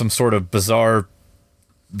into some sort of bizarre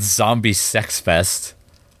zombie sex fest.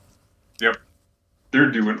 Yep.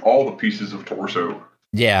 They're doing all the pieces of torso.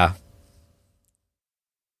 Yeah.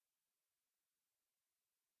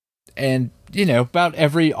 And, about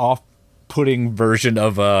every off-putting version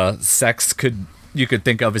of sex you could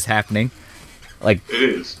think of as happening. Like, it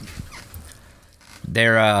is.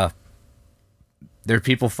 They're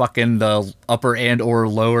people fucking the upper and or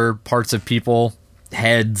lower parts of people,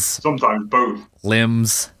 heads. Sometimes both.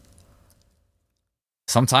 Limbs.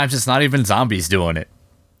 Sometimes it's not even zombies doing it.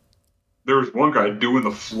 There was one guy doing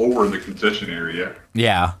the floor in the concession area.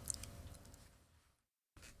 Yeah.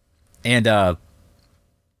 And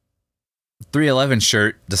 311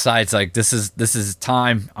 shirt decides like this is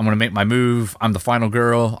time. I'm gonna make my move. I'm the final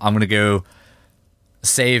girl. I'm gonna go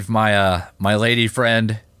save my my lady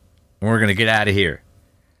friend, and we're gonna get out of here.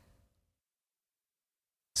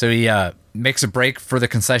 So he makes a break for the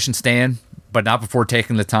concession stand, but not before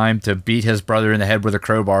taking the time to beat his brother in the head with a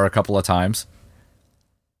crowbar a couple of times.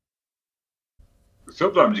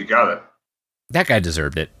 Sometimes you gotta. That guy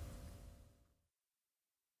deserved it.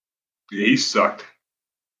 Yeah, he sucked.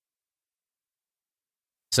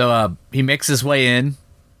 So he makes his way in,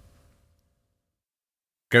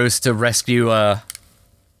 goes to rescue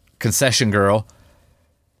concession girl,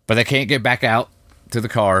 but they can't get back out to the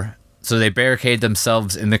car. So they barricade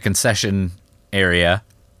themselves in the concession area.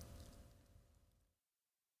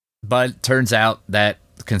 But turns out that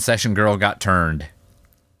the concession girl got turned.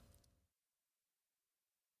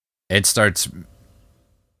 It starts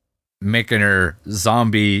making her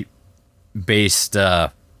zombie-based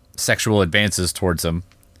sexual advances towards him.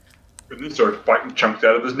 And then starts biting chunks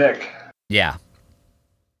out of his neck. Yeah.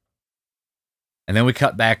 And then we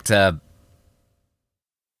cut back to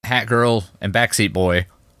Hat Girl and Backseat Boy,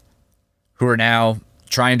 who are now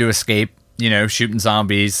trying to escape, shooting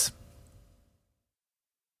zombies.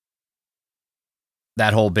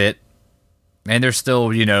 That whole bit. And there's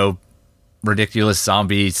still, ridiculous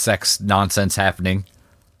zombie sex nonsense happening.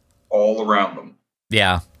 All around them.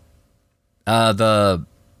 Yeah. The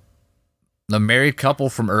married couple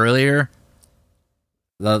from earlier,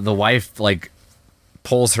 the wife,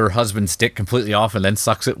 pulls her husband's dick completely off and then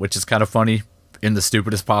sucks it, which is kind of funny in the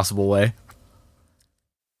stupidest possible way.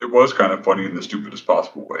 It was kind of funny in the stupidest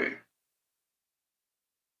possible way.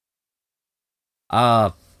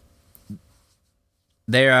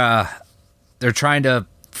 They're trying to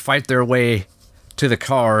fight their way to the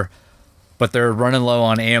car, but they're running low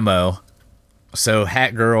on ammo. So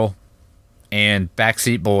Hat Girl and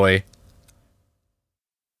Backseat Boy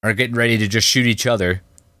are getting ready to just shoot each other.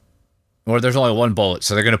 Or there's only one bullet,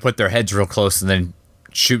 so they're going to put their heads real close and then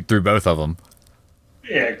shoot through both of them.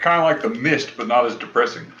 Yeah, kind of like The Mist, but not as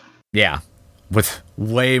depressing. Yeah, with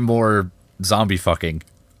way more zombie fucking.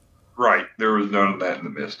 Right, there was none of that in The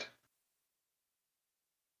Mist.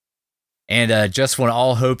 And just when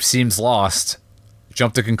all hope seems lost,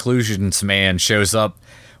 Jump to Conclusions man shows up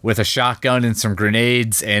with a shotgun and some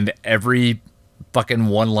grenades and every fucking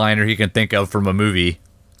one-liner he can think of from a movie.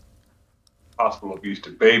 Hospital abuse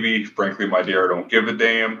to baby. Frankly, my dear, I don't give a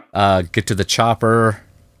damn. Get to the chopper.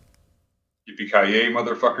 Yippee-ki-yay,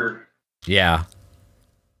 motherfucker. Yeah.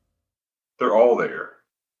 They're all there.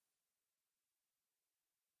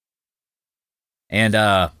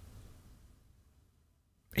 And,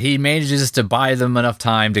 he manages to buy them enough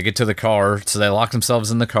time to get to the car, so they lock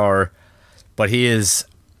themselves in the car, but he is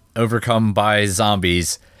overcome by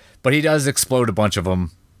zombies. But he does explode a bunch of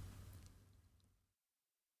them,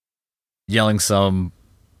 yelling some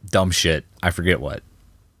dumb shit. I forget what.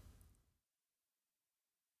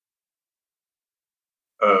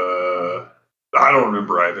 I don't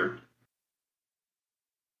remember either.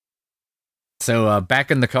 So, back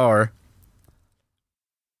in the car,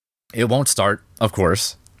 it won't start, of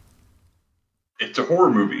course. It's a horror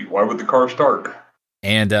movie. Why would the car start?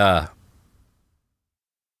 And,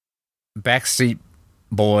 Backseat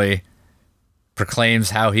Boy proclaims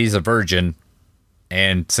how he's a virgin,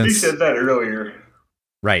 and since... He said that earlier.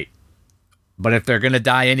 Right. But if they're gonna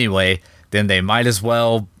die anyway, then they might as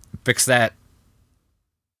well fix that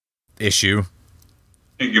issue.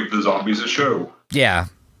 And give the zombies a show. Yeah.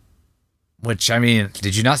 Which, I mean,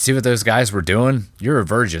 did you not see what those guys were doing? You're a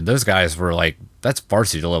virgin. Those guys were that's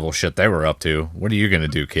varsity level shit they were up to. What are you gonna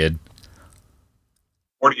do, kid?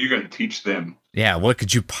 What are you gonna teach them? Yeah, what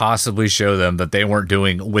could you possibly show them that they weren't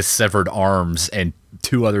doing with severed arms and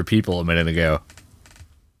 2 other people a minute ago?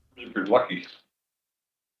 If you're lucky.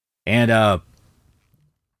 And,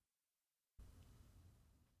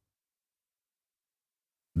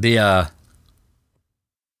 the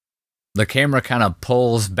camera kind of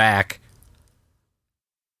pulls back,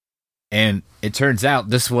 and it turns out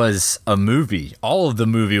this was a movie. All of the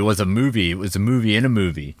movie was a movie. It was a movie in a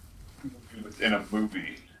movie. Within a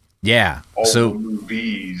movie. Yeah. All the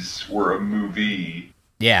movies were a movie.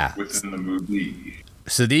 Yeah. Within the movie.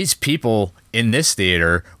 So these people in this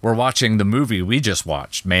theater were watching the movie we just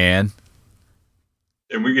watched, man.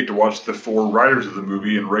 And we get to watch the 4 writers of the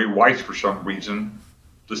movie and Ray Weiss, for some reason,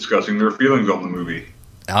 discussing their feelings on the movie.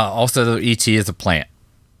 Also, E.T. is a plant.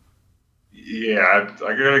 Yeah,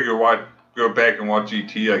 I gotta go back and watch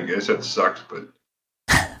E.T. I guess that sucks, but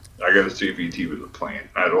I gotta see if E.T. was a plant.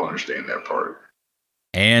 I don't understand that part.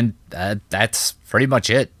 And that's pretty much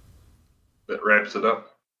it. That wraps it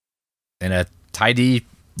up. In a tidy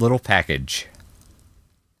little package.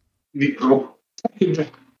 Neat little package.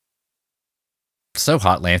 So,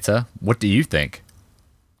 Hotlanta, what do you think?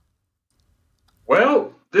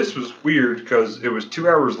 Well, this was weird because it was 2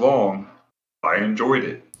 hours long. I enjoyed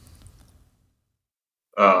it.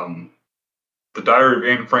 The Diary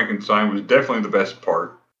of Anne Frankenstein was definitely the best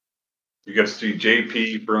part. You got to see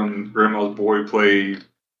JP from Grandma's Boy play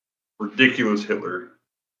ridiculous Hitler.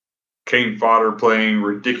 Kane Fodder playing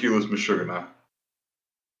ridiculous Meshuggah.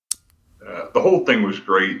 The whole thing was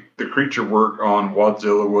great. The creature work on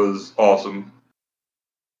Wadzilla was awesome.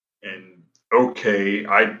 And okay,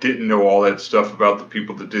 I didn't know all that stuff about the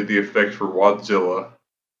people that did the effects for Wadzilla.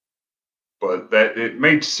 but that it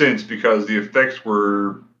made sense because the effects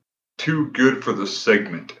were too good for the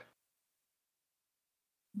segment.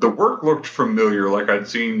 The work looked familiar, like I'd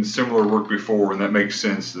seen similar work before, and that makes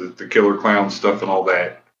sense. The Killer Clown stuff and all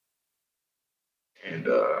that. And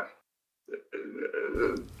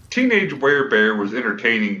Teenage Werebear was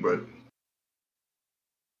entertaining, but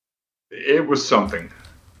it was something.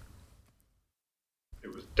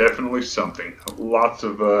 It was definitely something. Lots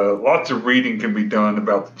of reading can be done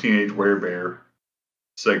about the Teenage Werebear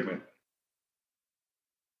segment.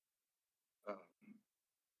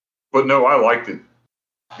 But no, I liked it.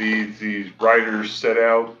 These writers set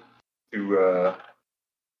out to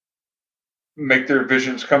make their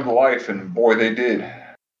visions come to life, and boy, they did.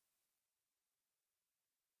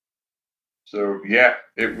 So yeah,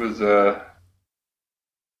 it was.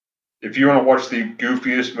 If you want to watch the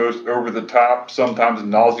goofiest, most over-the-top, sometimes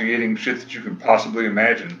nauseating shit that you can possibly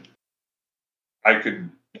imagine, I could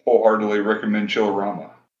wholeheartedly recommend Chillerama.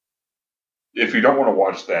 If you don't want to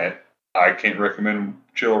watch that, I can't recommend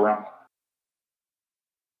Chillerama.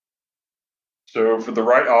 So for the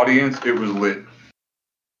right audience, it was lit.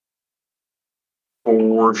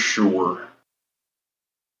 For sure.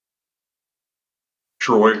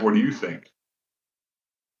 Troy, what do you think?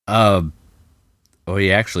 Well,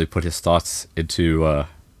 he actually put his thoughts into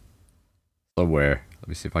somewhere. Let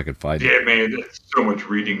me see if I can find it. Yeah, man, that's so much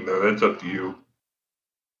reading, though. That's up to you.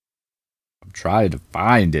 I'm trying to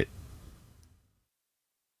find it.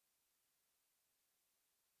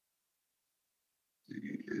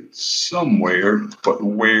 It's somewhere, but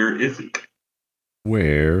where is it?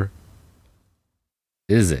 Where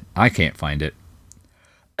is it? I can't find it.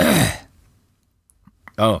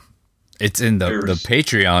 Oh, it's in the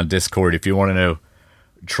Patreon Discord if you want to know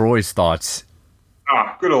Troy's thoughts.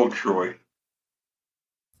 Ah, good old Troy.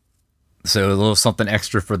 So a little something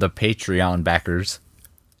extra for the Patreon backers.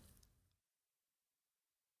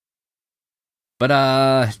 But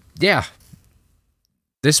yeah.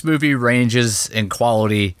 This movie ranges in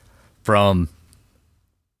quality from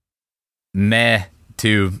meh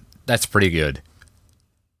to that's pretty good.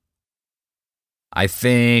 I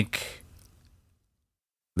think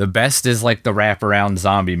the best is like the wraparound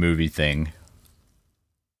zombie movie thing.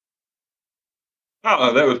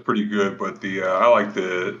 Oh, that was pretty good, but I like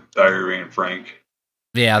the Diary of Anne Frank.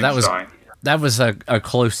 Yeah, that was a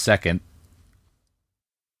close second.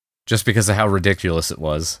 Just because of how ridiculous it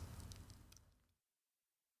was.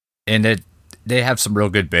 And they have some real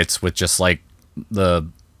good bits with just like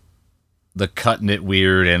the cutting it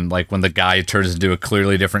weird and like when the guy turns into a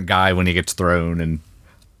clearly different guy when he gets thrown, and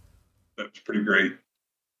that's pretty great.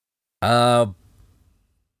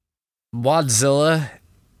 Wadzilla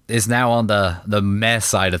is now on the meh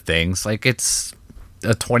side of things. Like it's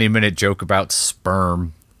a 20-minute joke about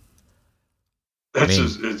sperm. That's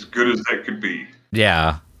as good as that could be.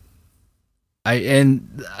 Yeah.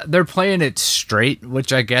 And they're playing it straight,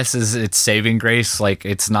 which I guess is its saving grace. Like,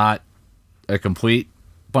 it's not a complete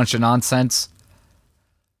bunch of nonsense.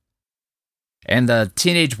 And the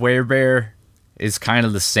Teenage Werebear is kind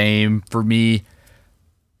of the same for me.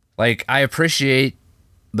 Like, I appreciate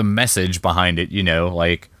the message behind it, you know,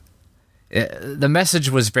 like, the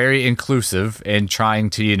message was very inclusive and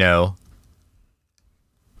trying to, you know,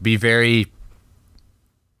 be very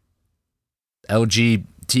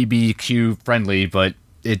LGBTQ friendly, but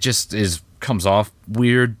it just comes off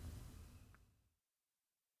weird.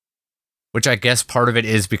 Which I guess part of it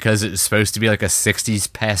is because it's supposed to be like a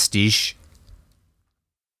 60s pastiche.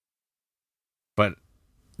 But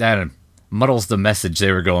that muddles the message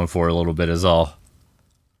they were going for a little bit is all.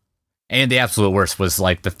 And the absolute worst was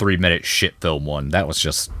like the 3-minute shit film one. That was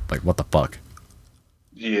just like, what the fuck?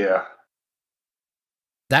 Yeah.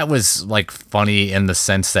 That was like funny in the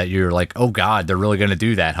sense that you're like, oh god, they're really going to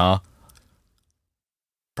do that, huh?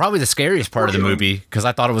 Probably the scariest part of the movie, because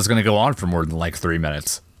I thought it was going to go on for more than like 3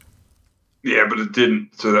 minutes. Yeah, but it didn't,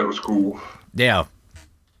 so that was cool. Yeah.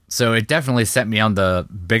 So it definitely set me on the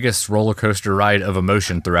biggest roller coaster ride of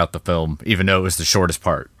emotion throughout the film, even though it was the shortest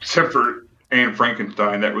part. Except for Anne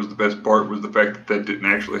Frankenstein, that was the best part, was the fact that that didn't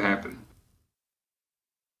actually happen.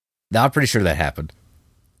 Now, I'm pretty sure that happened.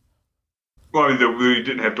 Well, I mean, we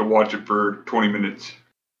didn't have to watch it for 20 minutes.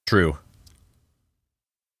 True.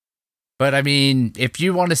 But, I mean, if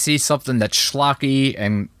you want to see something that's schlocky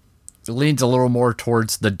and leans a little more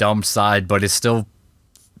towards the dumb side, but is still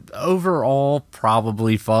overall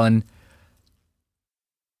probably fun.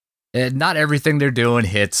 Not everything they're doing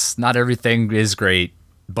hits. Not everything is great,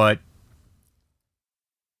 but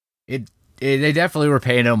they definitely were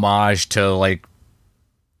paying homage to like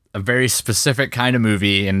a very specific kind of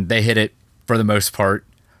movie, and they hit it for the most part.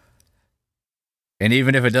 And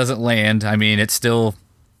even if it doesn't land, I mean, it's still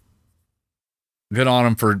good on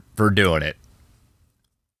them for doing it.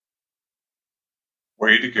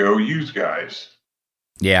 Way to go, use guys.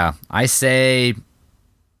 Yeah, I say,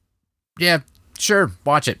 yeah, sure,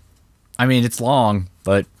 watch it. I mean, it's long,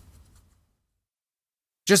 but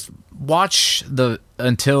just watch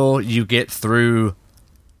until you get through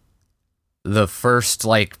the first,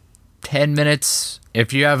 10 minutes.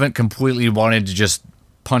 If you haven't completely wanted to just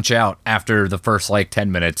punch out after the first,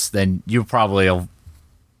 10 minutes, then you probably will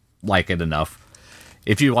like it enough.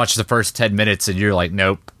 If you watch the first 10 minutes and you're like,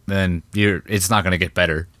 nope, then it's not going to get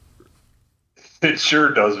better. It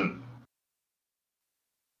sure doesn't.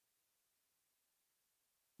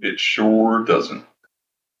 It sure doesn't.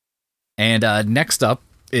 And next up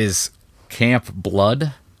is Camp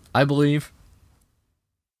Blood, I believe.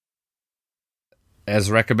 As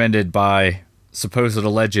recommended by supposed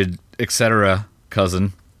alleged, etc.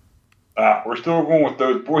 cousin. We're still going with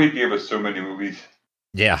those. Boy, he gave us so many movies.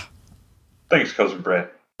 Yeah. Thanks, Cousin Brad.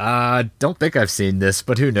 Don't think I've seen this,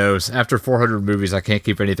 but who knows? After 400 movies, I can't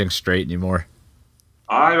keep anything straight anymore.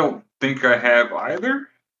 I don't think I have either.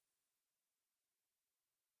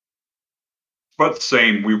 But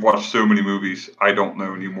same, we've watched so many movies, I don't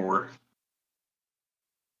know anymore.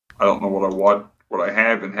 I don't know what I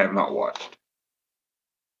have and have not watched.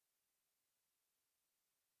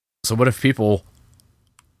 So what if people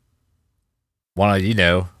want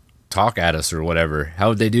to, talk at us or whatever? How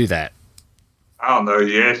would they do that? I don't know.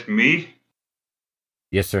 You ask me?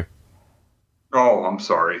 Yes, sir. Oh, I'm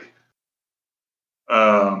sorry.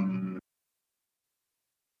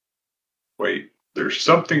 Wait. There's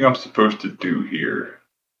something I'm supposed to do here.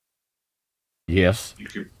 Yes. You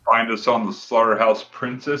can find us on the Slaughterhouse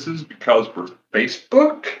Princesses because we're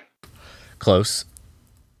Facebook? Close.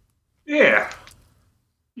 Yeah.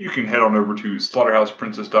 You can head on over to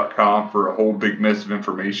slaughterhouseprincess.com for a whole big mess of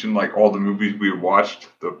information, like all the movies we have watched,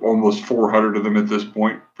 almost 400 of them at this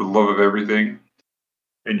point, for the love of everything,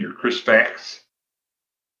 and your Chris facts.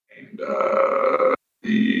 And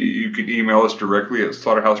you can email us directly at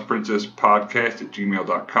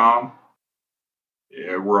slaughterhouseprincesspodcast@gmail.com.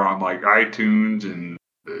 Yeah, we're on iTunes and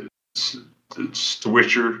the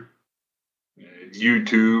Stitcher,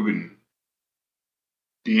 YouTube, and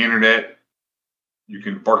the internet. You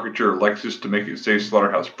can bark at your Alexis to make it say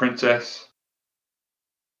Slaughterhouse Princess.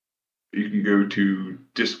 You can go to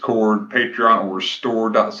Discord, Patreon, or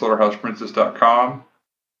store.slaughterhouseprincess.com.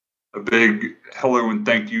 A big hello and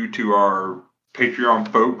thank you to our Patreon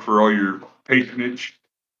folk for all your patronage.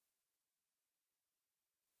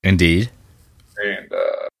 Indeed. And,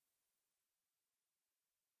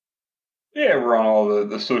 yeah, we're on all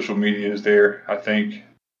the social medias there, I think.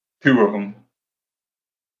 2 of them.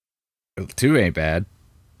 2 ain't bad.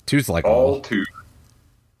 2's like all 2.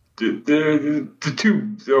 The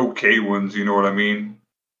 2 okay ones, you know what I mean?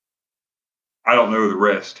 I don't know the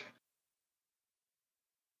rest.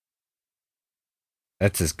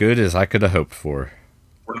 That's as good as I could have hoped for.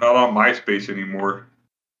 We're not on MySpace anymore.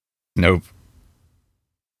 Nope.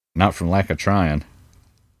 Not from lack of trying.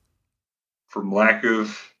 From lack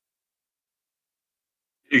of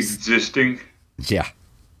existing. Yeah.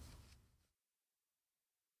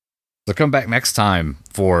 So come back next time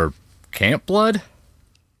for Camp Blood?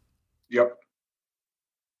 Yep.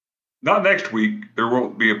 Not next week. There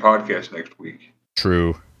won't be a podcast next week.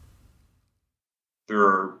 True. There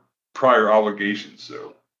are prior obligations,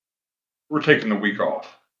 so we're taking the week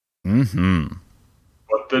off. Mm-hmm.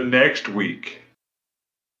 But the next week,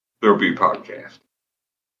 there'll be a podcast.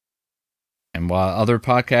 And while other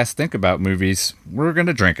podcasts think about movies, we're going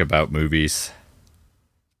to drink about movies.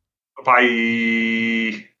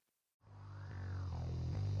 Bye.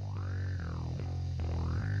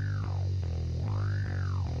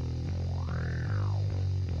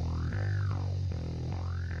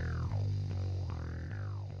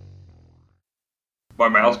 My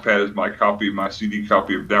mouse pad is my CD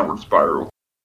copy of Downward Spiral.